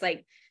nightmare. It's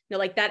like, you know,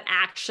 like that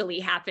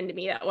actually happened to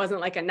me. That wasn't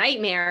like a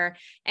nightmare.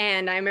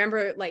 And I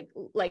remember like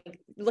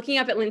looking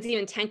up at Lindsay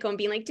Mintenko and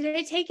being like, did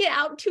I take it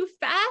out too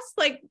fast?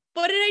 Like,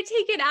 what did I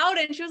take it out?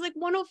 And she was like,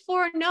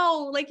 104.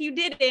 No, like you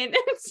didn't.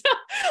 So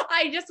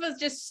I was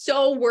just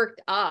so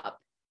worked up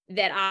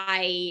that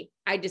I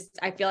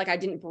feel like I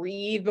didn't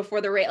breathe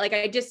before the race. Like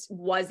I just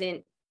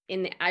wasn't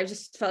I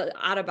just felt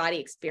out of body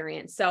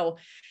experience. So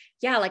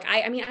yeah, like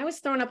I mean, I was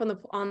thrown up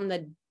on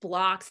the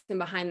blocks and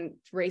behind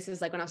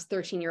races, like when I was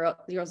 13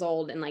 years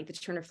old, and like the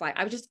Turner fly,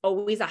 I was just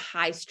always a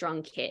high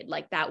strung kid.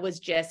 Like that was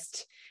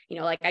just, you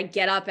know, like I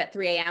get up at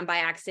 3 a.m. by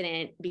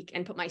accident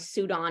and put my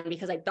suit on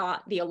because I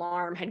thought the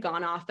alarm had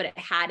gone off, but it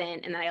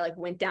hadn't. And then I like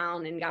went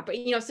down and got, but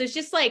you know, so it's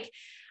just like,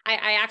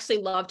 I actually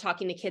love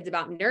talking to kids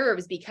about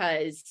nerves,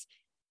 because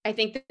I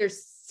think that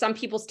there's some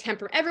people's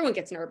temperament, everyone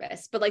gets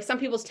nervous, but like some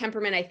people's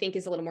temperament, I think,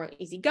 is a little more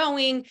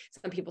easygoing.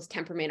 Some people's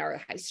temperament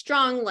are high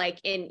strung, like,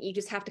 and you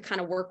just have to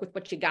kind of work with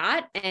what you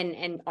got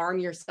and arm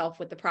yourself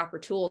with the proper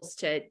tools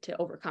to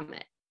overcome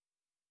it.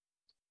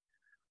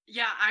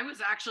 Yeah, I was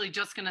actually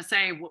just going to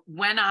say,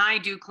 when I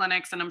do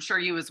clinics, and I'm sure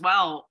you as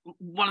well,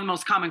 one of the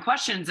most common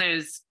questions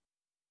is,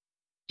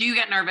 do you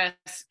get nervous?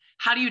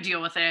 How do you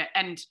deal with it?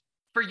 And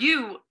for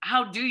you,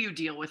 how do you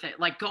deal with it?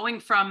 Like going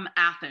from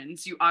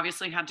Athens, you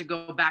obviously had to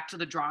go back to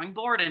the drawing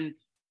board, and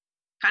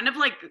kind of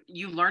like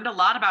you learned a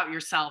lot about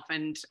yourself,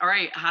 and all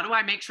right, how do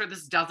I make sure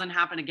this doesn't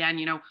happen again?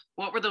 You know,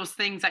 what were those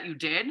things that you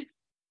did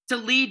to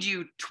lead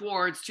you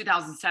towards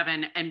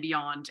 2007 and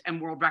beyond,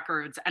 and world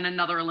records and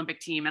another Olympic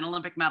team and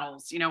Olympic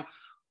medals? You know,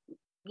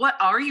 what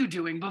are you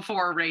doing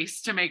before a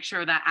race to make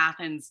sure that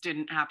Athens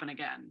didn't happen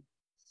again?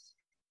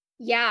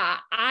 Yeah,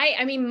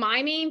 I mean,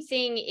 my main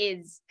thing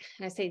is,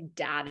 and I say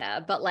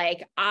data, but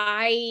like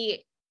I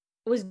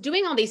was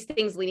doing all these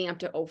things leading up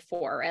to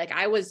 04, right? Like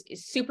I was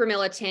super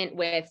militant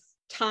with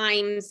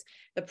times,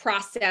 the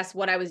process,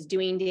 what I was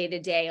doing day to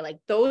day. Like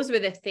those were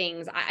the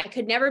things. I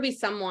could never be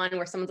someone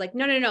where someone's like,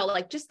 no,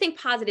 like just think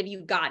positive,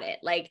 you got it.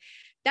 Like,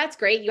 that's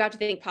great. You have to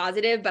think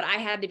positive, but I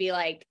had to be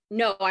like,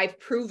 no, I've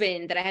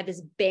proven that I have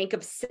this bank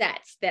of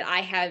sets, that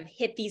I have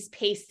hit these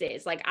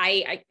paces. Like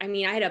I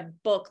mean, I had a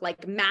book,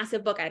 like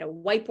massive book. I had a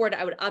whiteboard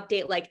I would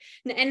update, like,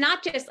 and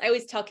not just, I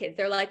always tell kids,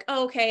 they're like,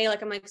 oh, okay.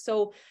 Like, I'm like,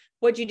 so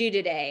what'd you do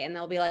today? And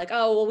they'll be like,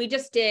 oh, well, we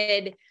just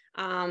did,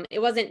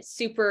 it wasn't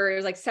super, it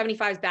was like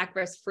 75s back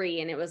breast free.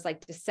 And it was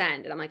like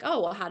descend. And I'm like,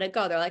 oh, well, how'd it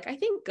go? They're like, I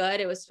think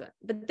good. It was,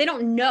 but they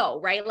don't know.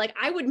 Right. Like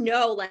I would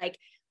know, like,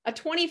 a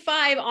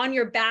 25 on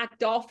your back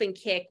dolphin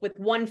kick with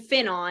one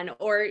fin on,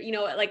 or, you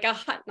know, like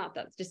not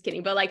that, just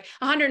kidding, but like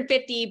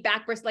 150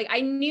 back breast. Like I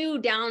knew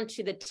down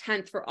to the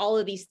 10th for all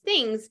of these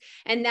things.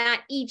 And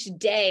that each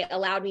day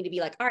allowed me to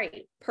be like, all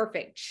right,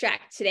 perfect,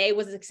 check. Today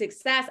was a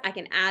success. I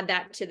can add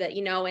that to the,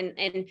 you know,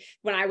 and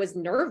when I was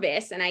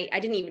nervous, and I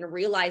didn't even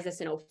realize this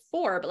in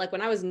 04, but like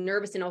when I was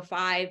nervous in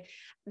 05,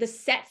 the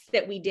sets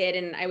that we did,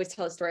 and I always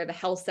tell a story of a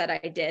hell set I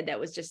did that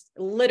was just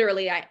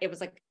literally, it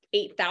was like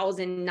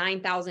 8,000,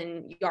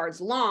 9,000 yards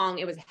long.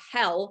 It was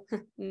hell,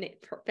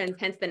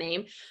 hence the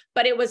name,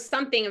 but it was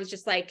something, it was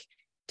just like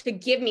to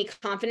give me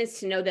confidence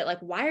to know that like,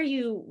 why are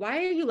you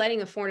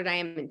letting a 400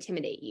 IM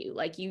intimidate you?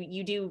 Like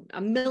you do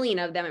a million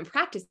of them in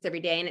practice every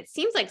day. And it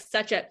seems like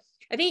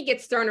I think it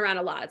gets thrown around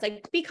a lot. It's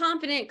like, be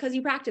confident because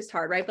you practiced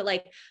hard, right? But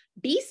like,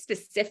 be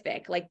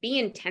specific, like be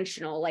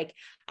intentional. Like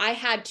I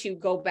had to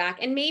go back,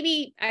 and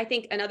maybe I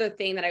think another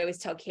thing that I always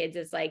tell kids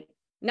is like,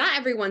 not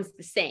everyone's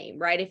the same,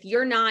 right? If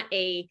you're not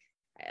I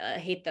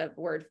hate the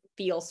word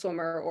feel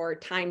swimmer or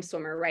time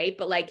swimmer, right?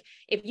 But like,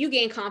 if you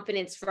gain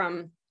confidence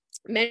from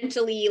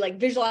mentally like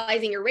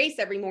visualizing your race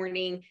every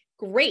morning,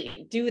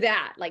 great, do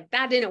that. Like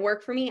that didn't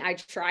work for me. I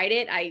tried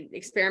it. I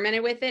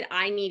experimented with it.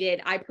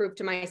 I proved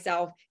to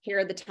myself, here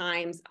are the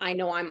times. I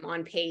know I'm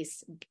on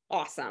pace.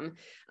 Awesome.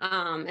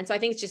 And so I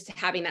think it's just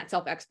having that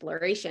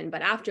self-exploration.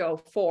 But after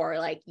 04,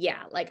 like,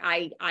 yeah, like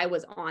I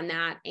was on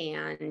that,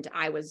 and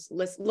I was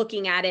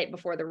looking at it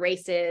before the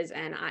races.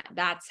 And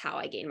that's how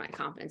I gained my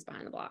confidence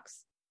behind the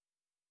blocks.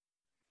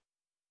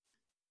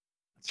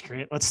 That's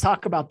great. Let's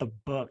talk about the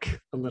book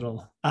a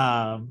little.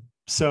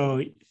 So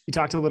you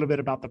talked a little bit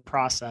about the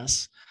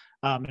process,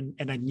 and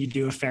then you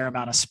do a fair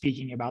amount of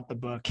speaking about the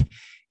book.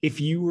 If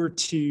you were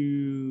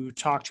to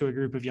talk to a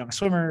group of young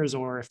swimmers,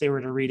 or if they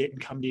were to read it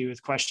and come to you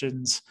with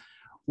questions,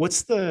 what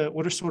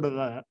are sort of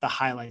the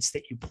highlights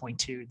that you point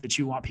to that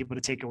you want people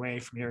to take away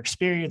from your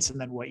experience, and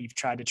then what you've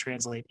tried to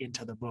translate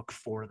into the book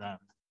for them?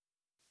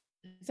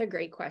 That's a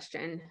great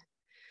question.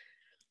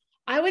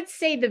 I would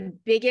say the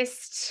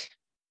biggest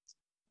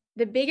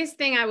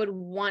thing I would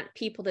want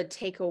people to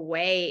take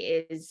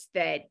away is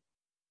that,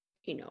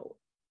 you know,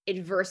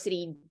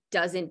 adversity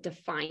doesn't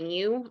define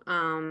you,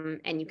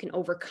 and you can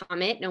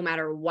overcome it no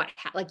matter what.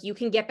 Like you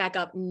can get back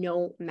up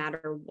no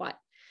matter what.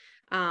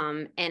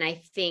 And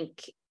I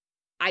think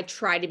I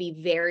try to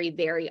be very,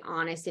 very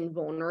honest and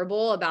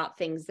vulnerable about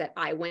things that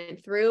I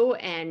went through,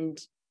 and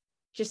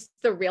just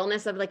the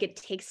realness of like, it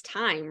takes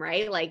time,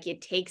 right? Like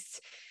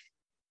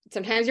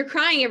sometimes you're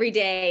crying every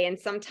day, and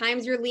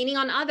sometimes you're leaning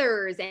on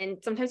others, and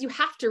sometimes you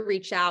have to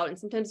reach out, and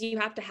sometimes you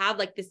have to have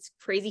like this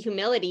crazy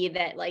humility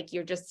that like,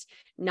 you're just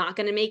not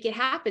going to make it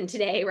happen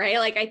today. Right.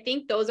 Like, I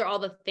think those are all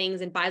the things.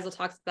 And Beisel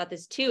talks about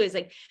this too, is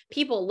like,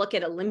 people look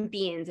at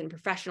Olympians and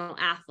professional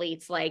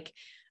athletes like,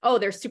 oh,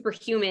 they're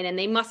superhuman and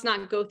they must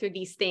not go through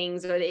these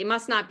things, or they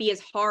must not be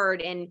as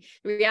hard. And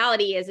the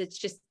reality is it's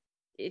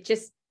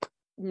just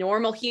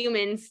normal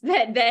humans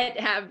that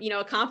have, you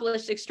know,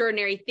 accomplished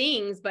extraordinary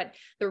things. But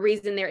the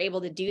reason they're able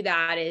to do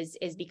that is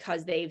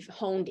because they've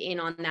honed in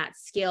on that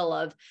skill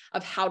of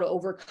how to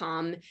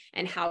overcome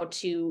and how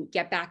to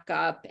get back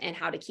up and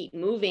how to keep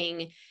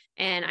moving.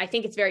 And I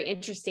think it's very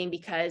interesting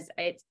because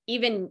it's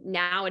even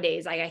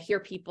nowadays, like I hear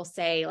people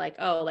say like,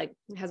 oh, like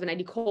my husband, I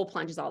do cold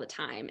plunges all the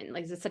time. And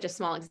like, it's such a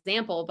small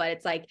example, but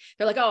it's like,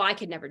 they're like, oh, I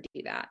could never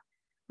do that.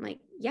 I'm like,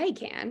 yeah, you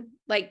can.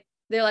 Like,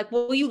 they're like,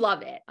 well, you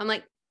love it. I'm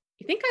like,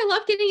 you think I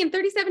love getting in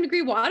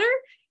 37-degree water?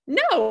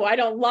 No, I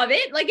don't love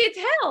it. Like, it's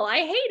hell. I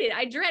hate it.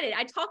 I dread it.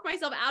 I talk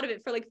myself out of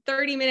it for like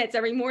 30 minutes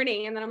every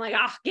morning. And then I'm like,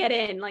 get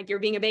in, like you're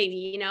being a baby,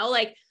 you know,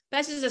 like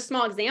that's just a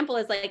small example.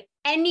 Is like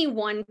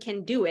anyone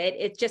can do it.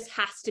 It just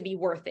has to be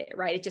worth it,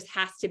 right? It just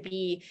has to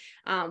be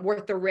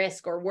worth the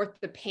risk or worth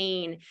the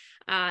pain.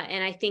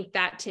 And I think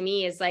that to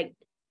me is like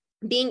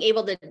being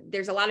able to,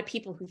 there's a lot of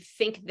people who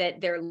think that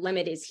their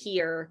limit is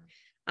here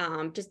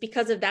just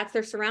because of that's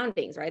their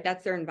surroundings, right?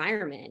 That's their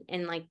environment.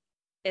 And like,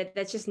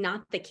 that's just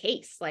not the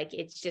case. Like,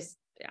 it's just,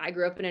 I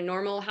grew up in a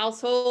normal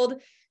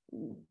household,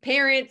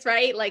 parents,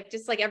 right? Like,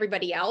 just like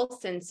everybody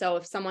else. And so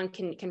if someone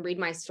can read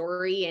my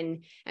story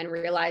and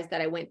realize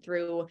that I went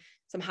through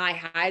some high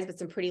highs, but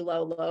some pretty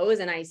low lows,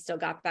 and I still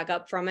got back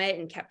up from it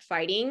and kept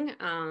fighting,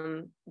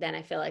 then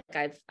I feel like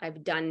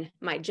I've done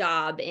my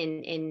job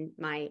in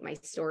my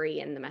story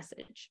and the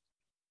message.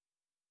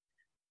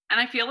 And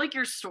I feel like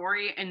your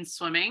story in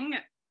swimming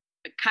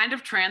kind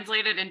of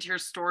translated into your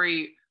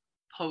story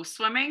post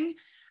swimming.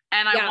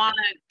 And I want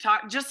to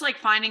talk just like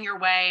finding your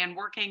way and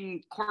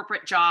working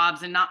corporate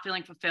jobs and not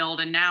feeling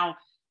fulfilled. And now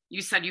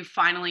you said you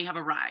finally have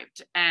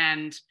arrived,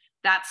 and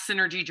that's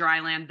Synergy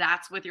Dryland.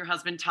 That's with your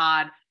husband,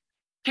 Todd.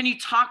 Can you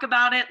talk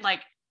about it?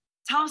 Like,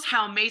 tell us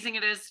how amazing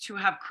it is to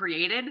have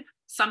created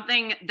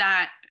something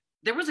that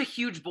there was a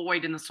huge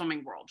void in the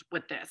swimming world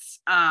with this.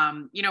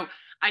 You know,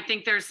 I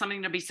think there's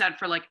something to be said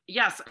for like,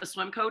 yes, a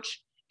swim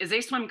coach is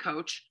a swim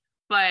coach,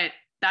 but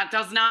that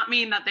does not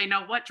mean that they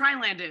know what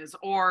dryland is,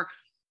 or,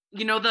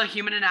 you know, the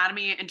human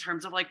anatomy in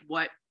terms of like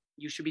what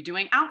you should be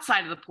doing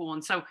outside of the pool.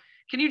 And so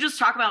can you just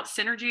talk about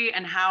Synergy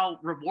and how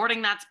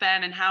rewarding that's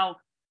been, and how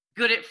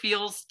good it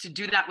feels to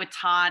do that with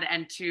Todd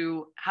and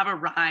to have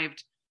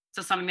arrived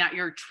to something that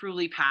you're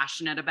truly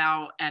passionate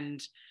about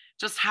and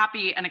just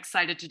happy and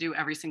excited to do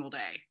every single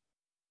day?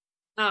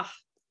 Oh,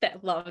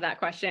 love that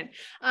question.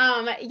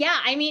 Yeah,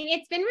 I mean,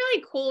 it's been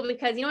really cool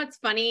because, you know, what's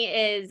funny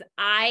is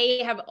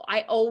I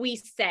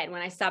always said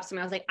when I stopped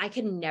swimming, I was like, I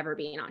could never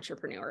be an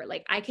entrepreneur.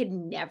 Like I could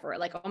never,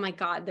 like, oh my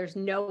God, there's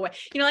no way,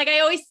 you know, like I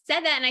always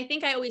said that. And I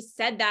think I always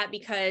said that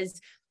because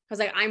I was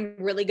like, I'm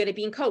really good at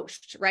being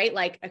coached, right?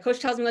 Like a coach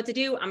tells me what to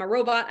do. I'm a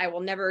robot. I will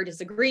never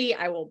disagree.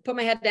 I will put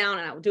my head down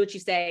and I will do what you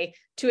say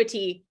to a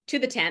T, to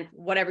the 10th,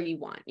 whatever you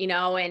want, you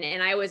know?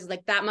 And I was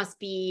like, that must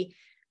be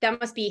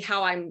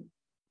how I'm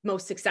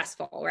most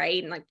successful.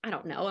 Right. And like, I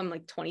don't know, I'm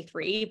like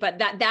 23, but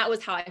that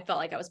was how I felt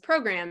like I was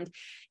programmed.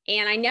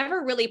 And I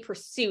never really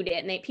pursued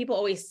it. And people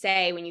always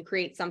say when you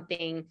create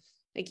something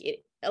like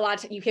a lot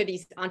of times you hear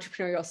these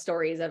entrepreneurial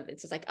stories of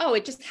it's just like, oh,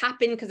 it just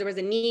happened because there was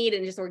a need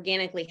and just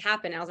organically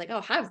happened. I was like,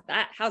 oh,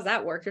 how's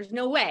that work? There's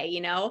no way,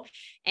 you know?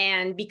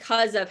 And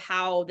because of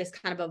how this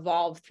kind of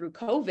evolved through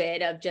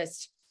COVID of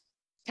just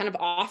kind of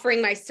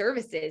offering my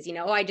services, you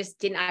know,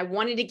 I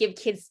wanted to give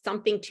kids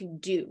something to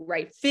do,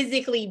 right?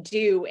 Physically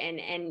do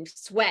and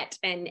sweat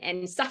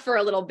and suffer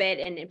a little bit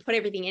and put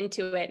everything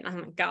into it. And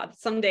oh my God,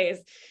 some days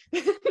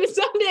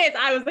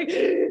I was like,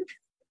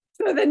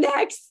 so the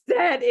next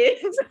set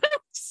is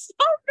so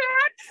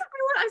bad.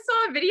 I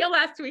saw a video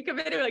last week of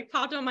it. It like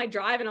popped on my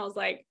drive and I was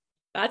like,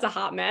 that's a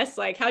hot mess.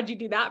 Like, how'd you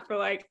do that for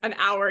like an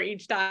hour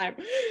each time?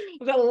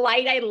 The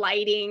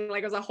lighting,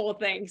 like it was a whole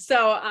thing.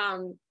 So,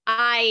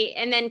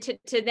 and then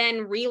to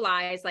then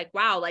realize like,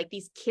 wow, like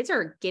these kids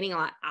are getting a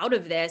lot out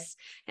of this.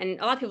 And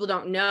a lot of people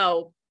don't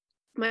know,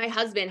 my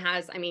husband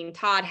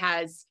Todd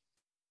has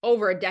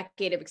over a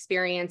decade of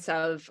experience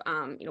of,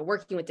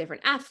 working with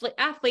different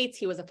athletes.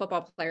 He was a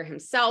football player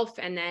himself.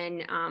 And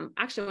then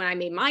actually when I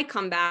made my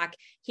comeback,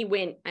 he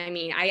went,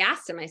 I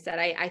asked him, I said,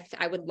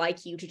 I would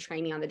like you to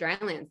train me on the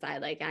dryland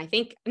side. Like, and I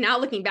think now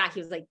looking back, he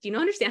was like, do you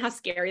understand how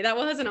scary that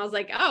was? And I was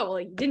like, oh, well,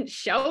 he didn't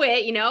show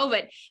it,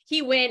 but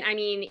he went,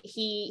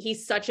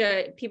 he's such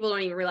people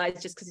don't even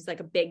realize just because he's like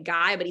a big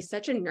guy, but he's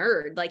such a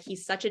nerd. Like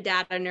he's such a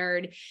data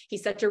nerd.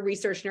 He's such a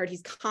research nerd.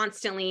 He's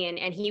constantly,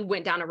 and he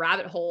went down a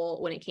rabbit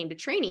hole when it came to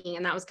training.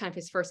 And that was kind of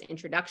his first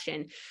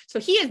introduction. So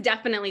he is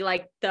definitely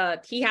like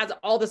he has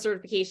all the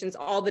certifications,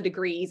 all the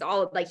degrees,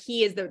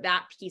 he is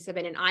that piece of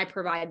it. And I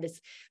provide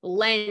this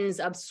lens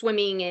of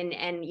swimming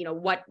and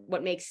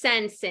what makes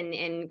sense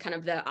and kind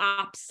of the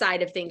ops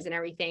side of things and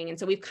everything. And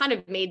so we've kind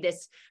of made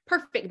this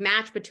perfect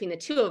match between the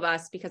two of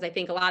us, because I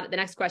think a lot of the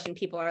next question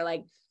people are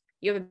like,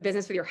 you have a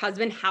business with your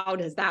husband, how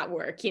does that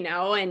work?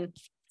 And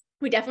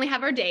we definitely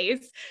have our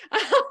days,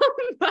 but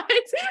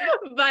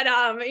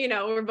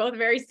we're both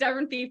very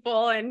stubborn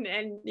people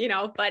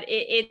but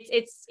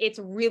it's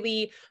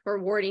really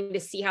rewarding to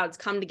see how it's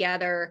come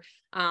together.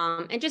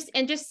 And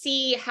just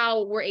see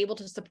how we're able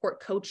to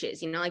support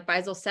coaches, like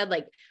Faisal said,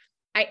 like,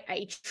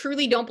 I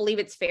truly don't believe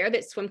it's fair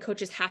that swim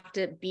coaches have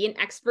to be an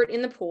expert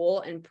in the pool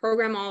and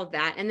program all of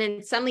that. And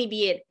then suddenly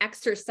be an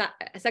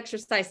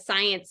exercise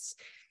science,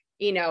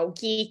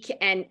 geek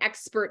and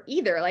expert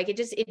either. Like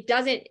it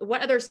doesn't,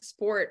 what other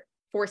sport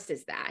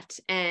forces that?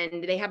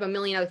 And they have a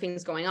million other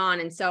things going on.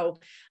 And so,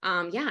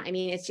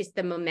 it's just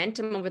the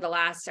momentum over the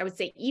last, I would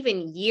say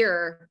even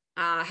year,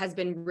 has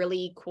been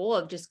really cool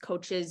of just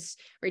coaches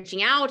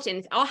reaching out, and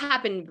it's all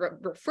happened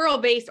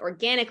referral based,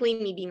 organically,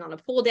 me being on a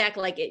pool deck.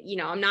 Like it,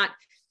 I'm not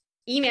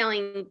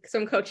emailing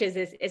some coaches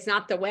it's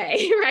not the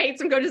way, right?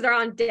 Some coaches are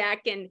on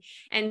deck.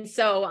 And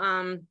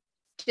so,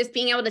 just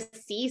being able to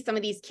see some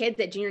of these kids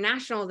at junior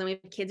nationals, and we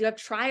have kids who have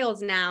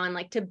trials now, and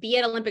like to be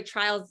at Olympic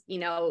trials,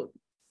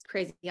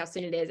 crazy how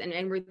soon it is,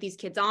 and root these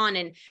kids on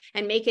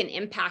and make an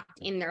impact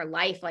in their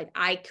life. Like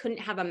I couldn't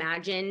have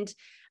imagined,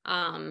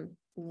 I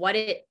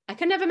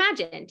couldn't have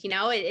imagined,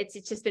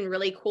 it's just been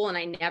really cool. And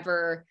I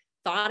never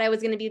thought I was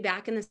going to be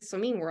back in the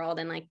swimming world,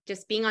 and like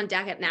just being on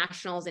deck at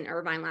nationals in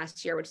Irvine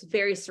last year, which is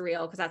very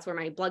surreal because that's where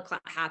my blood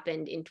clot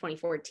happened in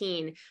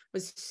 2014,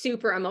 was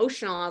super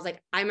emotional. I was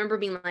like, I remember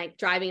being like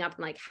driving up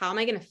and like, how am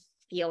I going to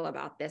feel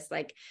about this?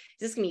 Like, is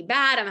this gonna be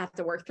bad? I'm gonna have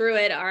to work through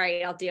it. All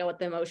right, I'll deal with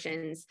the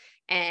emotions.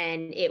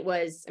 And it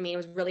was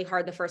really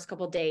hard the first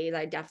couple of days.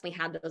 I definitely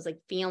had those like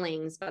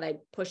feelings, but I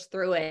pushed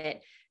through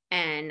it.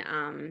 And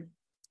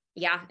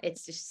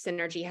it's just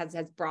synergy has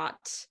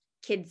brought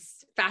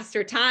kids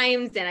faster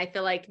times, and I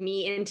feel like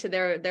me into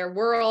their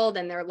world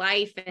and their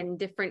life, and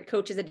different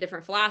coaches at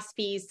different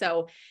philosophies.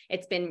 So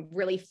it's been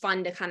really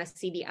fun to kind of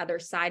see the other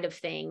side of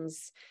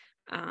things.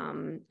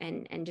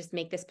 And just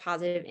make this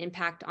positive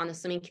impact on the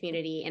swimming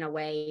community in a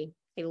way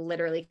I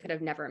literally could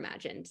have never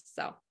imagined.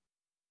 So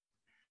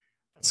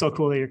it's so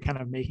cool that you're kind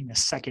of making a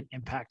second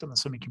impact on the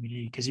swimming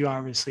community, because you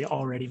obviously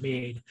already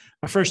made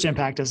a first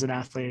impact as an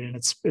athlete, and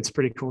it's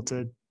pretty cool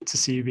to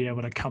see you be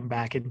able to come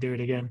back and do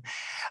it again.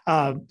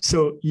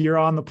 So you're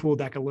on the pool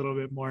deck a little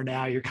bit more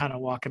now. You're kind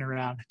of walking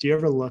around. Do you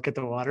ever look at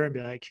the water and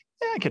be like,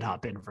 I could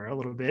hop in for a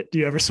little bit? Do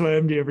you ever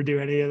swim? Do you ever do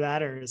any of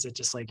that? Or is it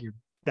just like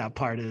that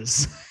part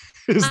is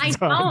I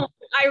don't.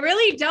 I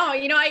really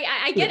don't. You know,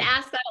 I get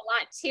asked that a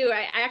lot too.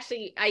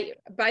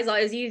 Basil, I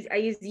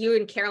use you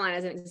and Caroline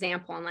as an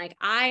example. And like,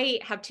 I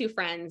have two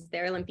friends,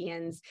 they're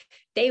Olympians.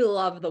 They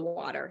love the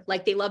water.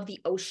 Like they love the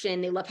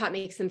ocean. They love how it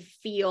makes them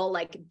feel.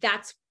 Like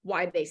that's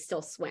why they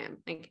still swim.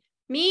 Like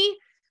me,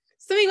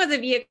 swimming was a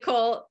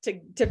vehicle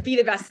to be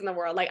the best in the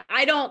world. Like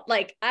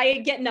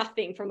I get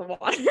nothing from the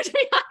water, to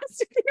be honest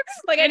with you.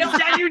 Like I don't.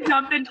 Instead, you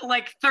jump into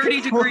like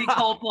 30-degree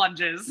cold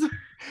plunges.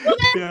 Well,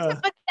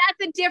 but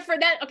that's a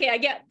different. I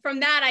get from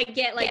that. I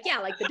get like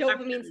the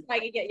dopamine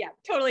spike. I get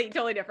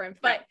totally different.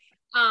 But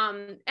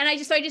and I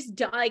just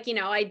don't like, you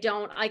know, I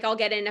don't like, I'll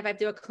get in if I have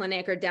to do a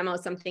clinic or demo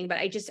something, but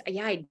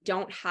I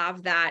don't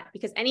have that,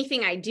 because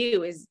anything I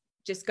do is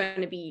just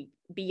going to be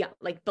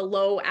like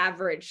below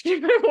average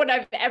what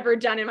I've ever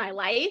done in my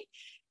life.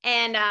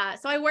 And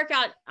so I work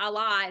out a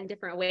lot in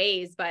different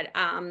ways, but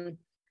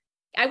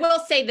I will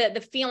say that the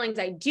feelings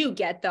I do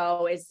get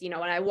though is, you know,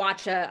 when I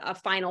watch a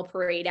final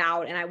parade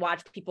out and I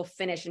watch people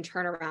finish and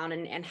turn around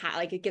and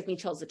like, it gives me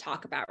chills to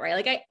talk about, right?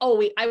 Like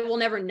I will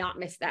never not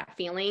miss that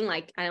feeling.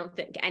 Like, I don't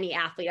think any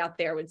athlete out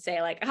there would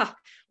say like, oh,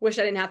 wish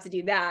I didn't have to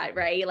do that.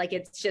 Right. Like,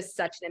 it's just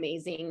such an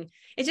amazing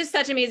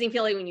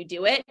feeling when you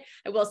do it.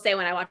 I will say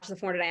when I watched the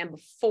 400 IM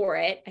before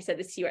it, I said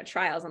this to you at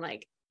trials. I'm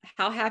like,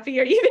 how happy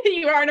are you that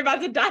you aren't about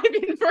to dive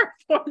in for a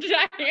 400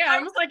 IM? I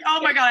was like, oh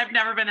my God, I've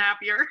never been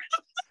happier.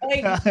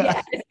 Like,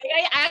 yes,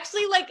 I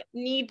actually like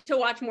need to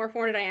watch more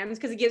 400 IMs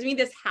because it gives me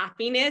this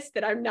happiness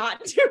that I'm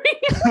not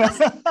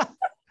doing.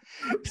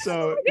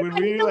 So when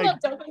we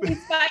like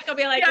dopamine spike, I'll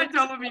be like,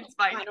 dopamine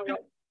spike.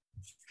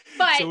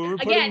 But so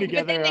again,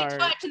 but then they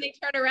touch and they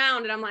turn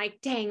around and I'm like,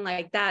 dang,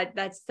 like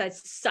that's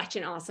such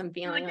an awesome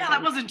feeling. Like, yeah,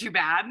 that wasn't too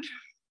bad.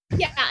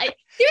 Yeah,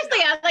 seriously,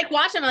 I like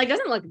watch them. I'm like,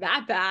 doesn't look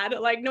that bad.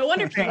 Like, no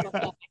wonder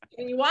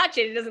when you watch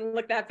it, it doesn't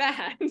look that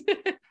bad.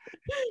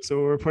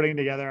 So we're putting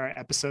together our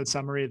episode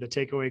summary. The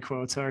takeaway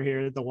quotes are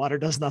here. The water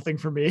does nothing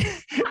for me.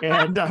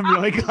 And I'm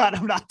really glad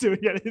I'm not doing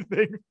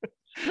anything.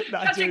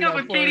 Catching up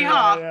with Katie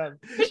Hoff.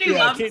 She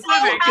loves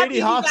swimming. Katie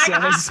Hoff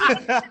says.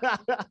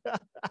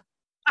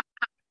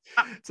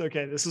 It's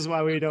okay. This is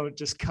why we don't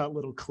just cut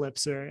little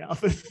clips very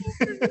often.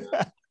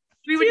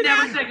 We would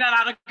never take that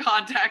out of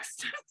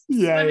context.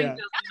 Yeah.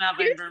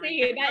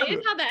 Seriously, that is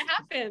how that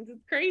happens.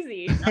 It's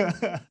crazy.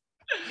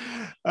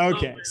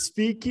 Okay.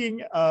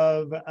 Speaking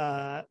of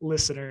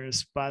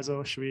listeners,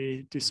 Basil, should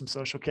we do some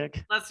social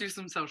kick? Let's do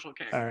some social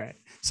kick. All right.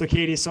 So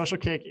Katie, social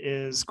kick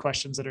is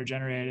questions that are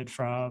generated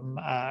from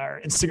our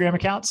Instagram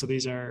account. So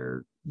these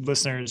are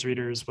listeners,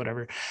 readers,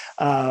 whatever,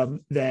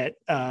 that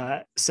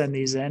send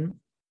these in.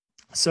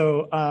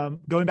 So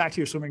going back to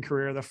your swimming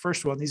career, the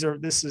first one,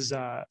 this is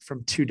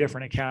from two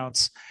different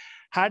accounts.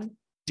 How did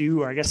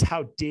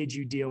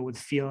you deal with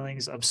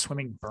feelings of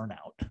swimming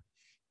burnout?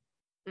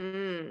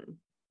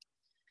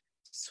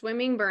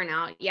 Swimming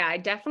burnout. Yeah, I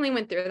definitely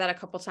went through that a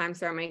couple times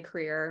throughout my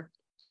career.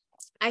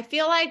 I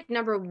feel like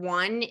number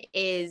one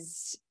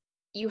is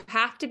you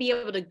have to be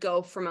able to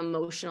go from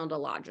emotional to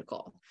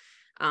logical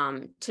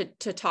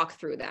to talk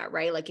through that,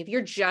 right? Like if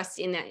you're just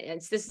in that,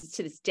 this is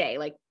to this day,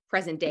 like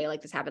present day,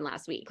 like this happened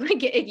last week.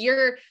 Like if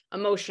you're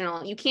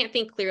emotional, you can't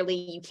think clearly,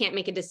 you can't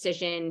make a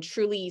decision,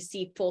 truly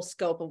see full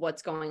scope of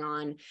what's going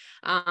on.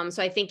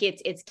 So I think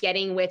it's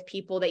getting with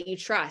people that you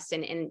trust,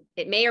 and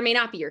it may or may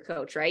not be your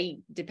coach, right?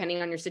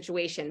 Depending on your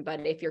situation.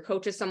 But if your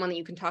coach is someone that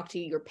you can talk to,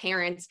 your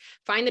parents,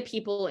 find the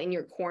people in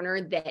your corner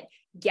that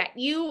get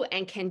you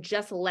and can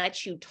just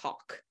let you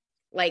talk.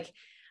 Like,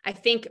 I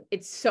think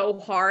it's so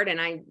hard, and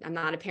I'm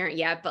not a parent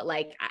yet, but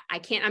like, I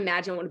can't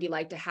imagine what it would be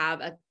like to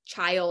have a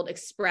child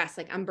express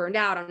like, I'm burned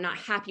out, I'm not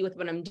happy with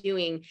what I'm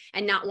doing,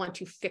 and not want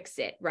to fix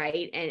it.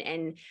 Right.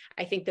 And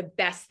I think the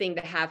best thing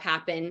to have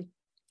happen,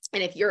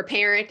 and if you're a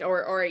parent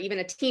or even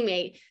a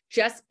teammate,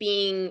 just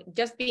being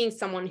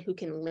someone who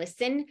can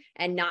listen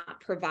and not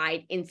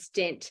provide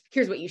instant,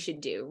 here's what you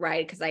should do,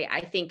 right? Because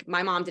I think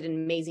my mom did an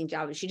amazing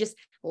job. She just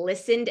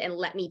listened and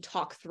let me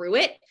talk through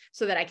it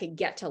so that I could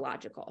get to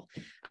logical.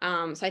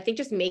 So I think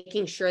just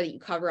making sure that you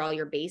cover all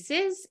your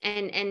bases,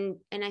 and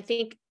I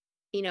think,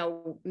 you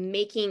know,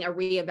 making a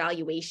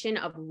reevaluation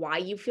of why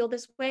you feel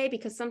this way,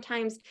 because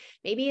sometimes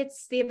maybe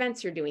it's the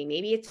events you're doing,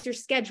 maybe it's your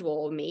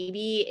schedule,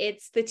 maybe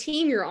it's the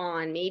team you're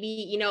on, maybe,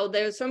 you know,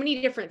 there's so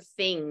many different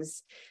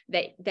things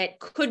that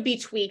could be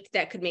tweaked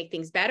that could make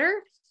things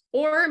better.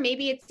 Or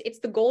maybe it's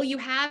the goal you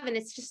have and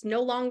it's just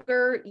no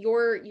longer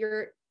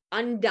your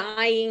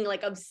undying,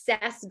 like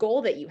obsessed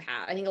goal that you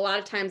have. I think a lot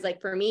of times, like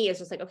for me, it's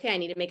just like, okay, I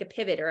need to make a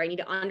pivot, or I need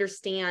to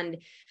understand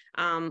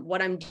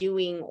what I'm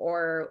doing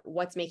or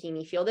what's making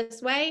me feel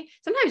this way.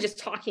 Sometimes just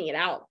talking it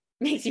out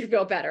makes you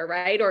feel better,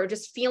 right? Or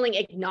just feeling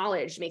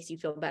acknowledged makes you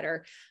feel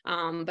better.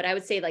 But I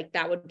would say like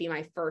that would be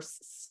my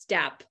first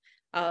step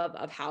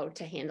of how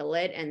to handle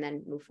it, and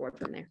then move forward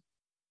from there.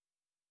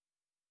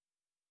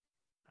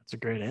 That's a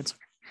great answer.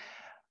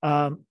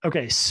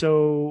 Okay,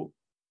 so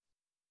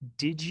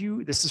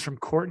this is from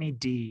Courtney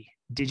D.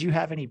 Did you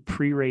have any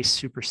pre-race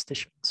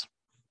superstitions?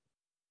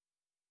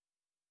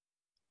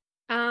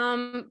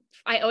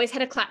 I always had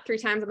to clap 3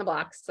 times on the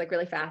blocks, like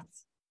really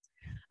fast.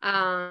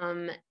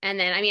 And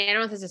then, I mean, I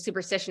don't know if it's a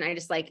superstition. I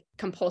just like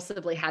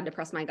compulsively had to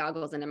press my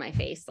goggles into my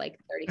face like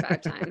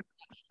 35 times.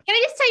 Can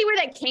I just tell you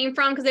where that came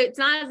from? Because it's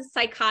not as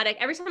psychotic.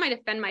 Every time I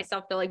defend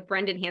myself, they're like,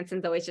 Brendan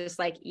Hansen's always just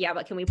like, yeah,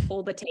 but can we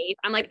pull the tape?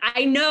 I'm like,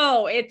 I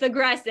know it's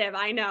aggressive.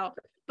 I know.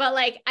 But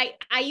like,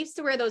 I used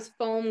to wear those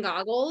foam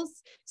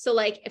goggles. So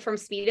like from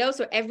Speedo.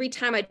 So every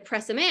time I'd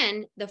press them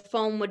in, the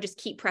foam would just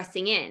keep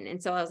pressing in.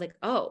 And so I was like,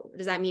 oh,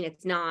 does that mean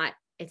it's not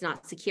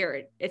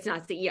secured? It's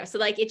not, yeah. So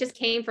like, it just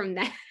came from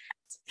that.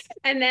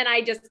 And then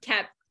I just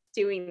kept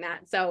doing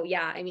that. So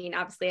yeah, I mean,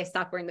 obviously I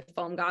stopped wearing the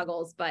foam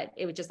goggles, but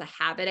it was just a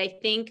habit, I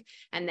think.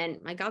 And then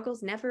my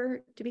goggles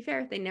never, to be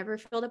fair, they never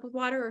filled up with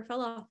water or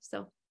fell off.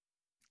 So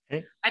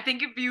I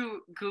think if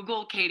you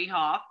Google Katie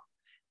Hoff,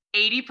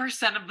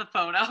 80% of the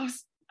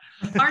photos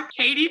are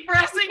Katie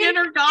pressing in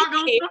her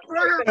goggles before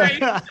her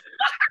race.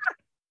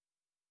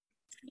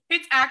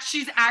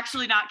 She's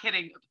actually not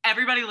kidding.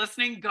 Everybody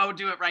listening, go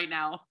do it right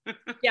now.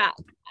 Yeah.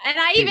 And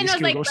I even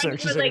was like, Google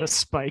search is like a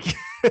spike.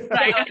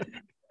 Right.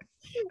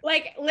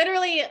 Like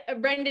literally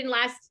Brendan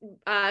last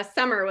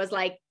summer was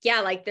like,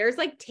 yeah, like there's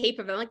like tape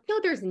of it. I'm like, no,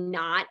 there's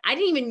not. I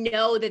didn't even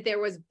know that there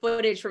was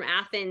footage from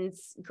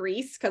Athens,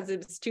 Greece, because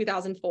it was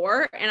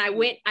 2004. And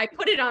I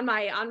put it on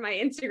my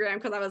Instagram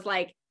because I was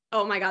like,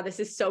 oh my God, this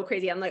is so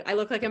crazy. I'm like, I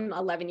look like I'm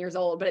 11 years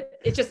old, but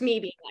it's just me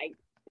being like,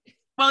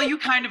 well, you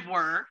kind of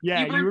were.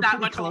 Yeah, you were that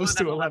much close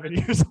to 11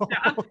 years old.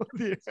 Yeah.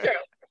 Yeah. True.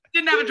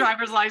 Didn't have a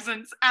driver's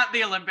license at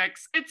the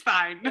Olympics. It's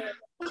fine.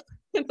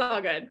 It's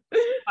all good.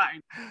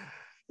 Fine.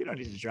 You don't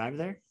need to drive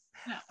there.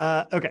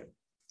 No. Okay.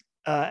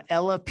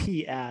 Ella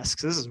P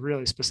asks, this is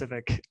really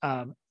specific.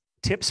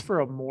 Tips for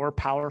a more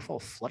powerful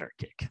flutter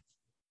kick.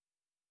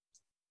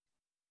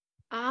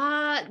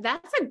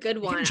 That's a good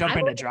one. You can jump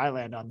into dry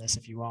land on this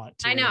if you want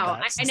to. I know. I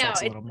know.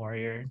 That's a little more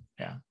here.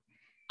 Yeah.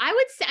 I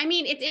would say, I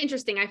mean, it's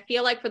interesting. I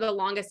feel like for the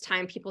longest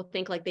time, people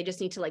think like they just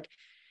need to like,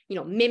 you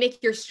know,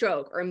 mimic your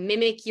stroke or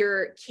mimic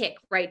your kick,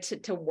 right?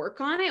 To work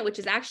on it, which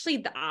is actually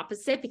the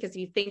opposite. Because if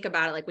you think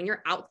about it, like when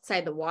you're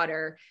outside the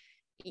water,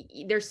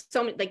 there's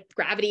so many, like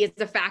gravity is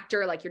a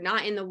factor, like you're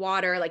not in the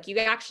water, like you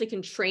actually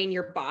can train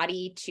your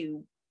body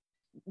to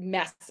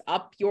mess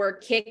up your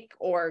kick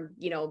or,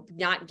 you know,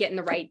 not get in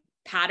the right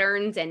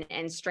patterns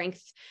and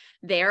strength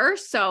there.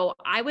 So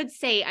I would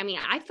say, I mean,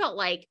 I felt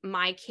like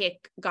my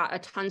kick got a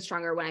ton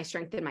stronger when I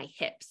strengthened my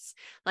hips.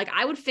 Like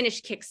I would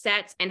finish kick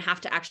sets and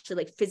have to actually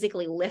like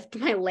physically lift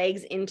my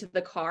legs into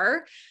the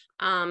car.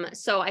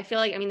 So I feel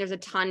like, I mean, there's a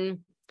ton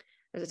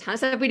of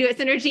stuff we do at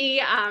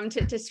Synergy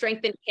to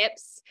strengthen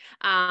hips.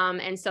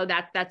 And so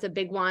that's a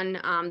big one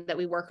that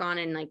we work on.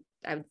 And like,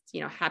 I'm,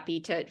 you know, happy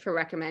to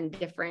recommend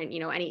different,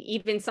 you know,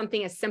 even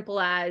something as simple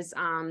as,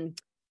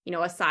 you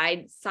know, a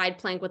side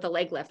plank with a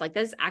leg lift. Like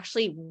that's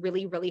actually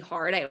really, really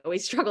hard. I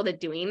always struggled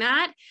at doing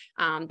that.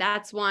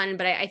 That's one,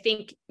 but I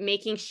think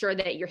making sure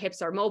that your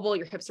hips are mobile,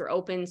 your hips are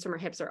open. Swimmer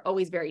hips are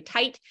always very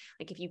tight.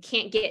 Like if you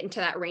can't get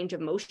into that range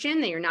of motion,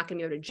 then you're not going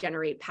to be able to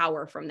generate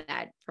power from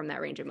that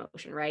range of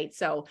motion. Right.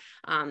 So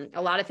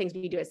a lot of things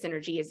we do at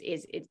Synergy is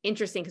it's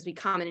interesting because we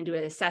come in and do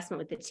an assessment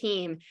with the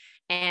team,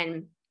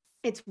 and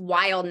it's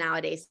wild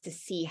nowadays to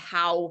see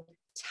how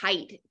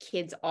tight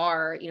kids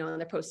are, you know, in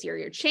the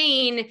posterior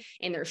chain,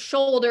 in their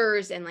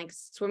shoulders, and like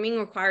swimming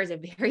requires a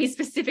very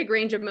specific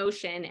range of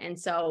motion. And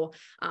so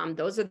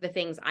those are the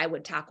things I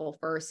would tackle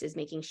first, is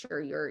making sure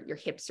your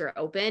hips are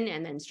open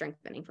and then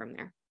strengthening from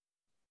there.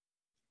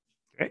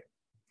 Great.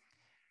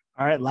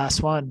 All right.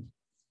 Last one.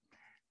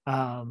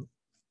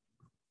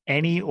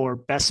 Any or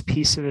best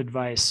piece of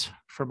advice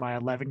for my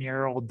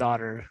 11-year-old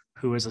daughter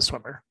who is a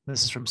swimmer?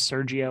 This is from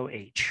Sergio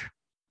H.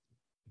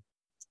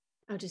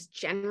 Oh, just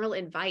general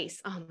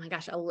advice. Oh my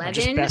gosh, 11.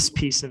 Just best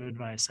piece of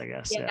advice, I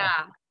guess. Yeah.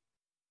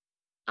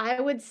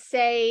 I would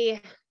say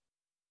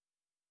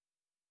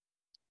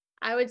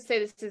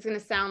this is going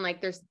to sound like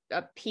there's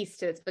a piece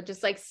to this, but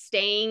just like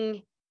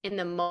staying in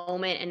the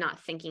moment and not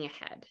thinking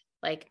ahead.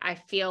 Like, I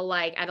feel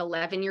like at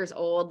 11 years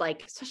old,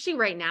 like, especially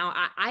right now,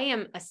 I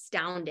am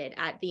astounded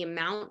at the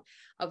amount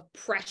of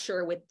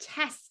pressure with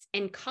tests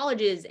and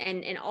colleges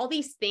and all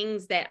these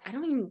things that I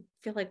don't even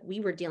feel like we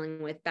were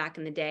dealing with back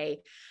in the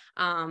day.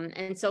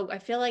 And so I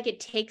feel like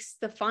it takes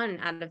the fun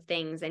out of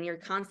things, and you're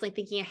constantly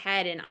thinking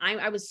ahead. And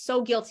I was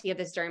so guilty of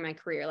this during my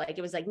career. Like,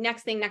 it was like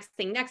next thing.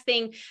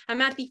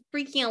 I'm at the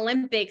freaking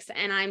Olympics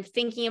and I'm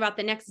thinking about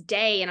the next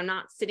day, and I'm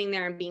not sitting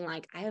there and being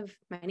like, I have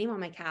my name on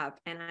my cap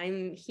and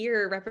I'm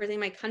here representing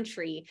my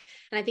country.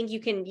 And I think you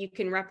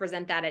can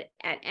represent that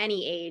at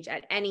any age,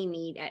 at any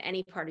meet, at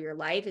any part of your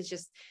life. It's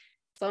just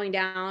slowing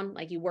down,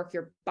 like you work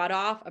your butt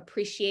off,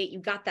 appreciate you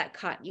got that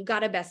cut, you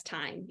got a best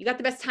time. You got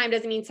the best time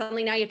doesn't mean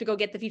suddenly now you have to go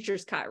get the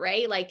futures cut,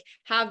 right? Like,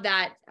 have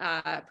that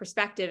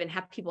perspective and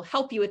have people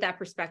help you with that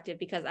perspective,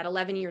 because at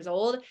 11 years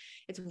old,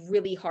 it's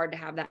really hard to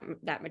have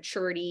that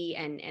maturity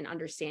and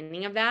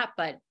understanding of that.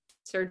 But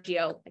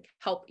Sergio, like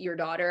help your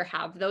daughter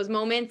have those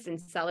moments and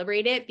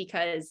celebrate it,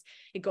 because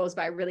it goes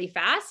by really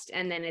fast.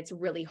 And then it's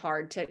really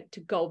hard to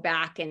go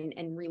back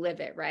and relive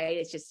it. Right.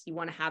 It's just, you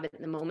want to have it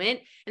in the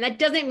moment. And that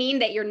doesn't mean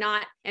that you're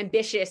not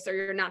ambitious or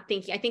you're not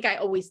thinking. I think I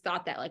always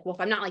thought that, like, well,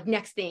 if I'm not like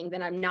next thing,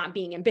 then I'm not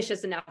being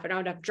ambitious enough. I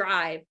don't have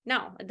drive.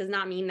 No, it does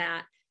not mean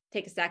that.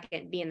 Take a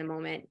second, be in the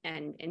moment,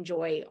 and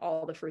enjoy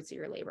all the fruits of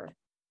your labor.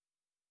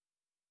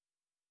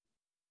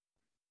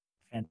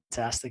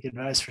 Fantastic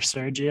advice for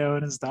Sergio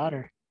and his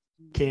daughter.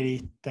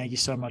 Katie, thank you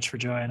so much for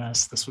joining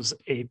us. This was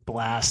a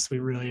blast. We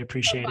really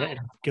appreciate it.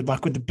 Good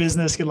luck with the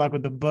business. Good luck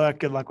with the book.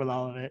 Good luck with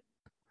all of it.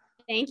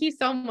 Thank you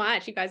so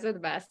much. You guys are the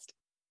best.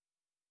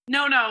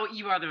 No,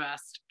 you are the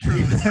best.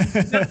 Truly.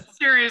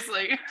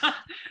 Seriously.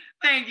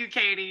 Thank you,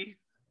 Katie.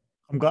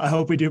 I'm glad. I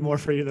hope we do more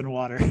for you than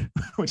water,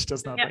 which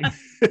does nothing.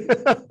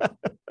 Yeah.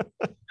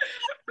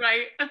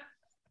 Right.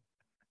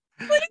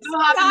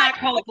 We'll have that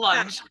cold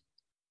plunge.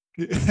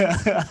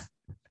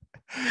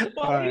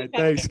 All right.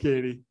 Thanks,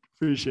 Katie.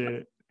 Appreciate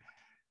it.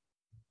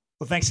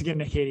 Well, thanks again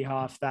to Katie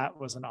Hoff. That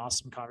was an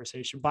awesome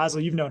conversation.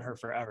 Basil, you've known her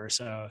forever,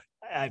 so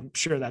I'm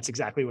sure that's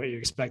exactly what you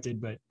expected,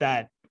 but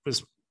that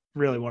was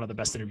really one of the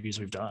best interviews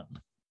we've done.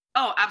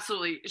 Oh,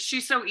 absolutely.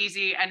 She's so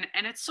easy. And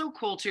it's so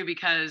cool too,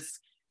 because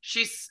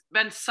she's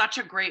been such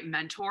a great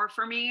mentor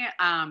for me,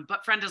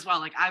 but friend as well.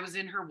 Like, I was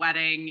in her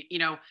wedding,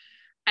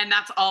 and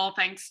that's all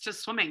thanks to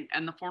swimming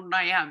and the 400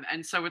 IM.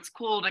 And so it's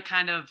cool to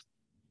kind of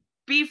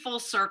be full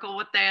circle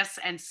with this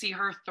and see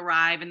her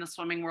thrive in the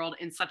swimming world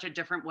in such a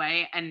different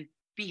way and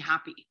be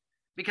happy,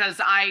 because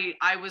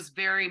I was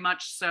very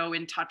much so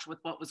in touch with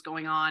what was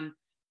going on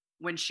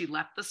when she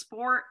left the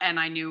sport. And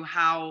I knew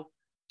how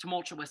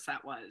tumultuous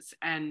that was.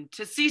 And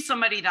to see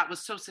somebody that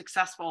was so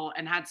successful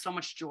and had so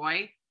much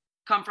joy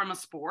come from a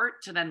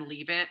sport to then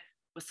leave it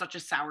with such a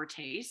sour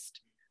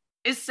taste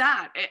is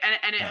sad.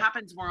 And it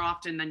happens more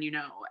often than you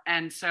know.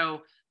 And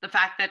so the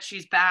fact that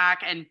she's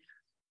back, and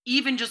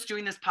even just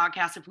doing this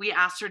podcast, if we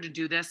asked her to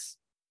do this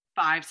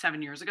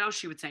 5-7 years ago,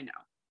 she would say no.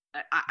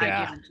 I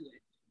guarantee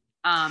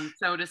it.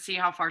 So to see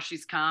how far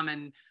she's come,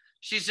 and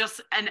she's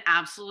just an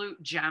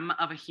absolute gem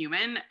of a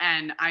human.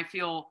 And I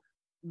feel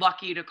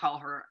lucky to call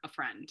her a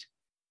friend.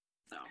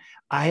 So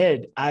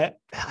I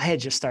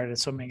had just started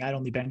swimming. I'd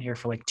only been here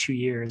for like 2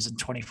 years in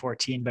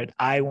 2014, but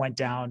I went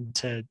down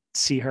to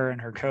see her and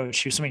her coach.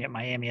 She was swimming at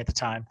Miami at the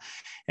time,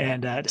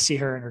 and to see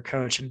her and her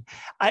coach. And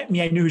I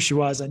knew who she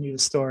was. I knew the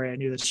story. I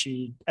knew that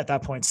she, at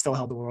that point, still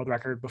held the world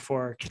record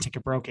before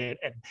Katinka broke it.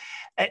 And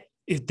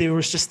there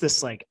was just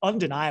this like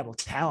undeniable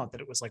talent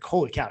that it was like,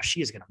 holy cow,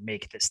 she is going to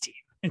make this team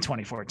in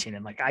 2014.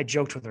 And like, I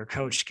joked with her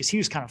coach, because he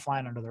was kind of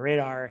flying under the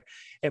radar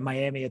at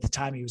Miami at the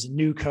time. He was a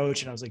new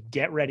coach, and I was like,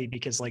 get ready,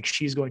 because like,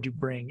 she's going to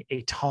bring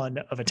a ton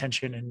of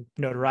attention and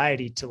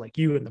notoriety to like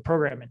you in the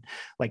program. And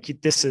like,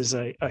 this is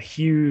a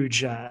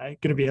huge, going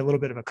to be a little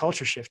bit of a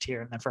culture shift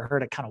here. And then for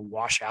her to kind of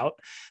wash out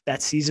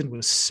that season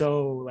was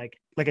so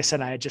like I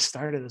said, I had just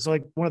started. It was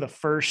like one of the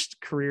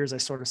first careers I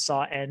sort of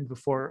saw end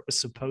before it was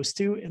supposed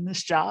to in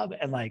this job,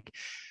 and like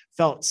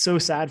felt so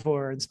sad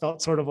for her, and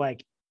felt sort of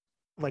like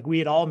we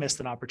had all missed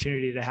an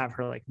opportunity to have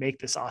her like make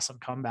this awesome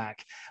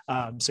comeback.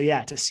 So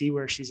yeah, to see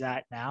where she's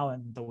at now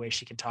and the way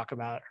she can talk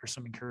about her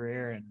swimming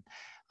career,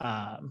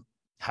 and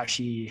how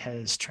she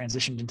has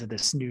transitioned into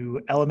this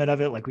new element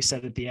of it. Like we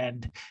said at the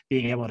end,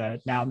 being able to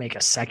now make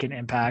a second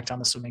impact on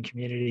the swimming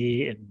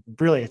community. And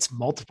really it's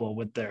multiple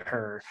with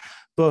her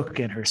book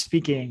and her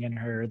speaking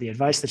and the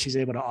advice that she's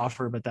able to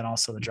offer, but then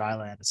also the dry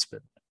land.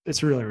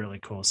 It's really, really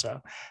cool. So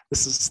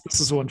this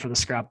is one for the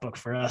scrapbook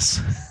for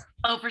us.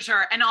 Oh, for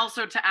sure. And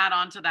also to add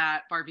on to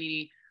that,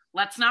 Barbini,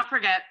 let's not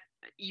forget,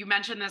 you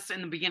mentioned this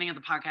in the beginning of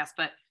the podcast,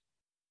 but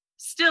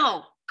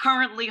still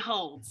currently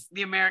holds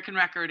the American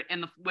record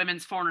in the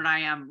women's 400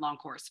 IM long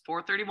course,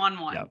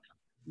 4:31.1. Yep.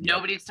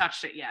 Nobody's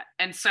touched it yet.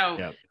 And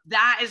so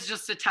that is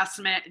just a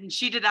testament. And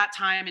she did that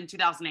time in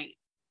 2008.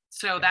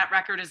 So that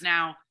record is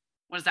now,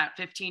 what is that,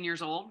 15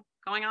 years old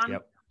going on?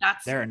 Yep.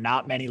 There are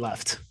not many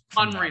left.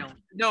 Unreal.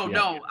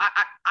 No.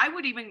 I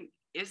would even,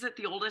 is it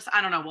the oldest?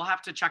 I don't know. We'll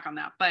have to check on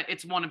that, but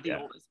it's one of the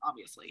oldest,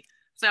 obviously.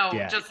 So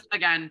just,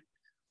 again,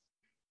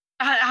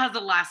 has a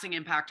lasting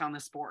impact on the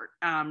sport,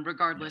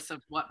 regardless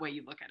of what way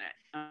you look at it.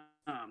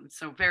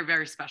 So very,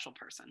 very special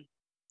person.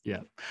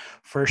 Yeah,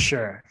 for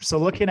sure. So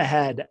looking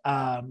ahead,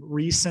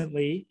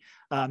 recently,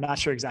 I'm not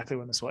sure exactly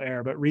when this will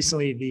air, but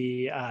recently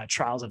the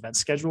trials event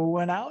schedule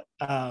went out.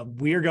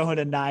 We are going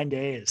to 9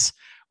 days.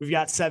 We've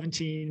got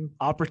 17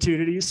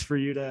 opportunities for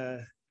you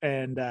to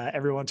and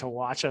everyone to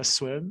watch us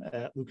swim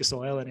at Lucas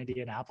Oil in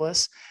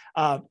Indianapolis.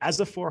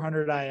 As a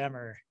 400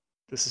 IMer,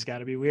 this has got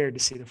to be weird to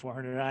see the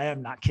 400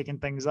 IM not kicking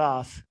things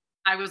off.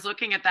 I was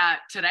looking at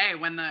that today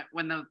when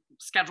the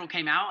schedule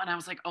came out, and I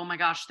was like, oh my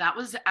gosh, that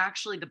was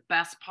actually the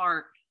best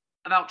part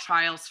about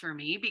trials for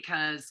me,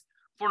 because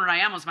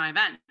 400 IM was my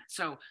event.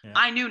 So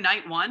I knew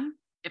night one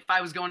if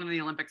I was going to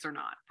the Olympics or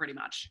not, pretty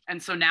much.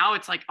 And so now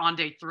it's like on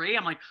day 3,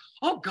 I'm like,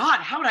 oh God,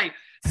 how would I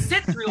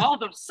sit through all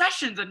those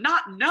sessions and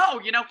not know?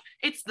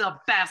 It's the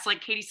best. Like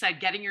Katie said,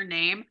 getting your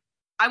name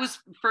I was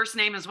first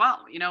name as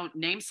well,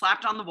 name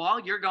slapped on the wall,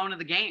 you're going to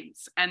the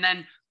games. And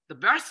then the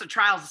rest of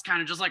trials is kind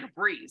of just like a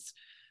breeze.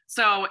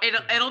 So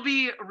it'll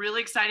be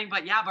really exciting.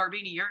 But yeah,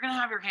 Barbini, you're going to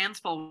have your hands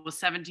full with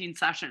 17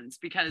 sessions,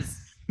 because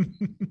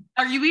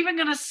are you even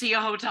going to see a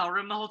hotel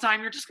room the whole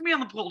time? You're just going to be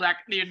on the pool deck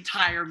the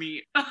entire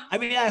meet. I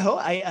mean, I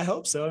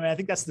hope so. I mean, I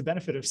think that's the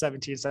benefit of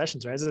 17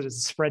 sessions, right? Is that it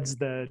spreads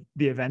the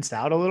events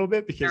out a little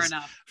bit, because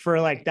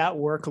for like the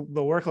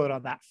workload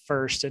on that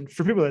first, and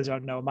for people that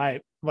don't know,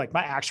 my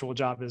actual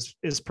job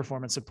is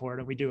performance support,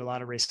 and we do a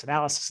lot of race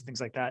analysis and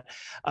things like that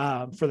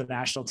for the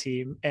national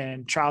team.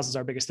 And trials is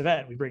our biggest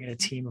event. We bring in a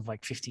team of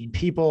like 15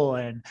 people,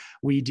 and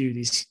we do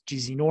these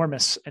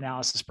enormous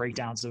analysis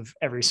breakdowns of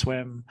every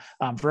swim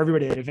for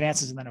everybody that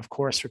advances, and then of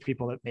course for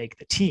people that make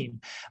the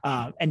team.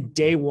 And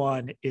day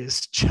one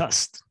is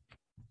just,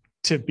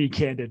 to be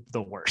candid,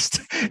 the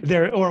worst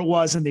there, or it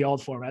was in the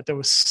old format. There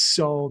was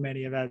so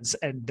many events,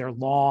 and they're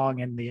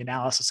long, and the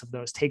analysis of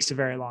those takes a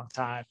very long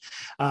time.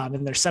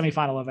 And there's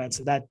semifinal events,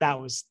 and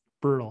that was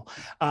brutal.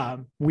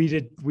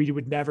 We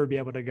would never be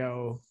able to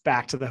go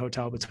back to the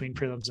hotel between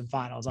prelims and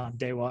finals on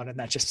day one, and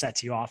that just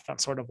sets you off on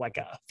sort of like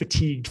a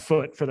fatigued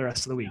foot for the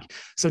rest of the week.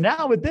 So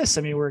now with this,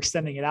 I mean, we're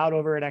extending it out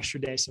over an extra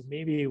day, so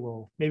maybe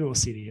we'll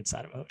see the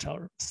inside of a hotel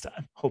room this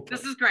time. Hopefully.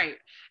 This is great.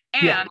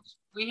 And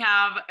we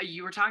have,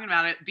 you were talking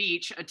about it,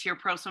 Beach, a tier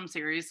pro swim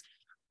series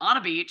on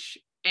a beach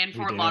in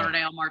Fort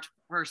Lauderdale, March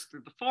 1st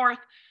through the 4th.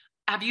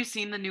 Have you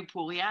seen the new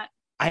pool yet?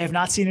 I have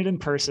not seen it in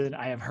person.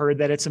 I have heard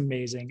that it's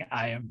amazing.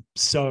 I am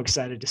so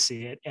excited to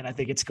see it. And I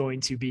think it's going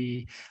to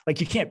be like,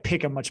 you can't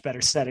pick a much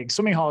better setting.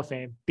 Swimming Hall of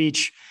Fame,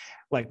 beach,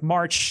 like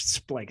March,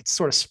 like it's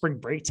sort of spring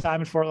break time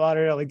in Fort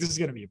Lauderdale. Like, this is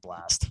going to be a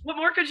blast. What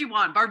more could you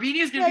want?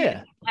 Barbini is going to be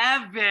in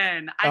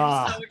heaven.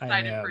 I'm so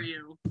excited for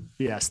you.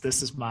 Yes,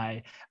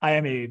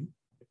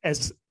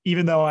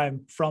 even though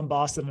I'm from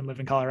Boston and live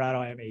in Colorado,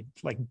 I am a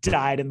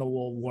dyed in the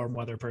wool warm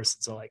weather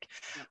person. So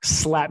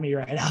slap me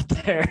right out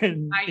there.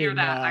 And I hear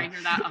that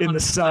 100%. In the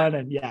sun.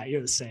 And you're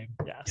the same.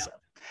 Yeah. So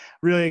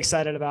really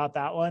excited about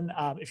that one.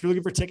 If you're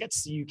looking for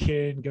tickets, you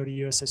can go to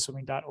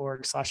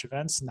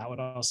usaswimming.org/events. And that would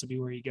also be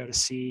where you go to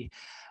see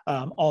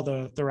all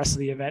the rest of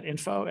the event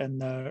info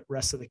and the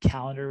rest of the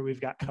calendar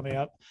we've got coming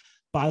up.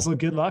 Basel,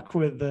 good luck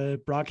with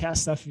the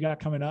broadcast stuff you got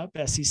coming up.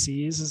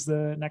 SECs is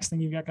the next thing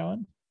you've got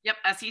going. Yep,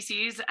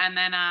 SECs, and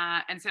then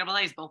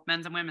NCAAs, both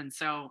men's and women's.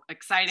 So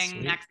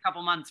exciting next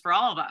couple months for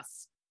all of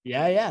us.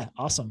 Yeah.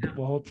 Awesome.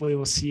 Well, hopefully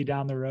we'll see you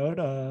down the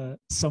road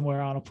somewhere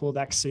on a pool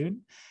deck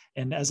soon.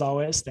 And as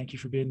always, thank you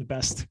for being the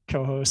best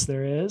co-host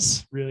there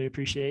is. Really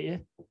appreciate you.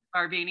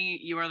 Barbini,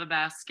 you are the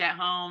best. Get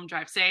home,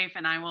 drive safe,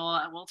 and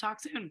we'll talk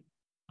soon.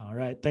 All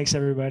right. Thanks,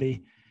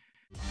 everybody.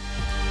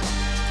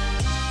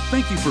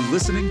 Thank you for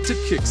listening to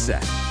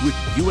Kickset with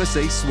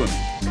USA Swimming.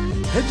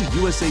 Head to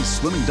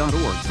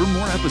usaswimming.org for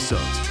more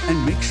episodes,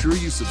 and make sure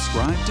you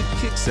subscribe to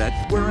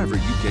Kickset wherever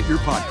you get your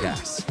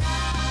podcasts.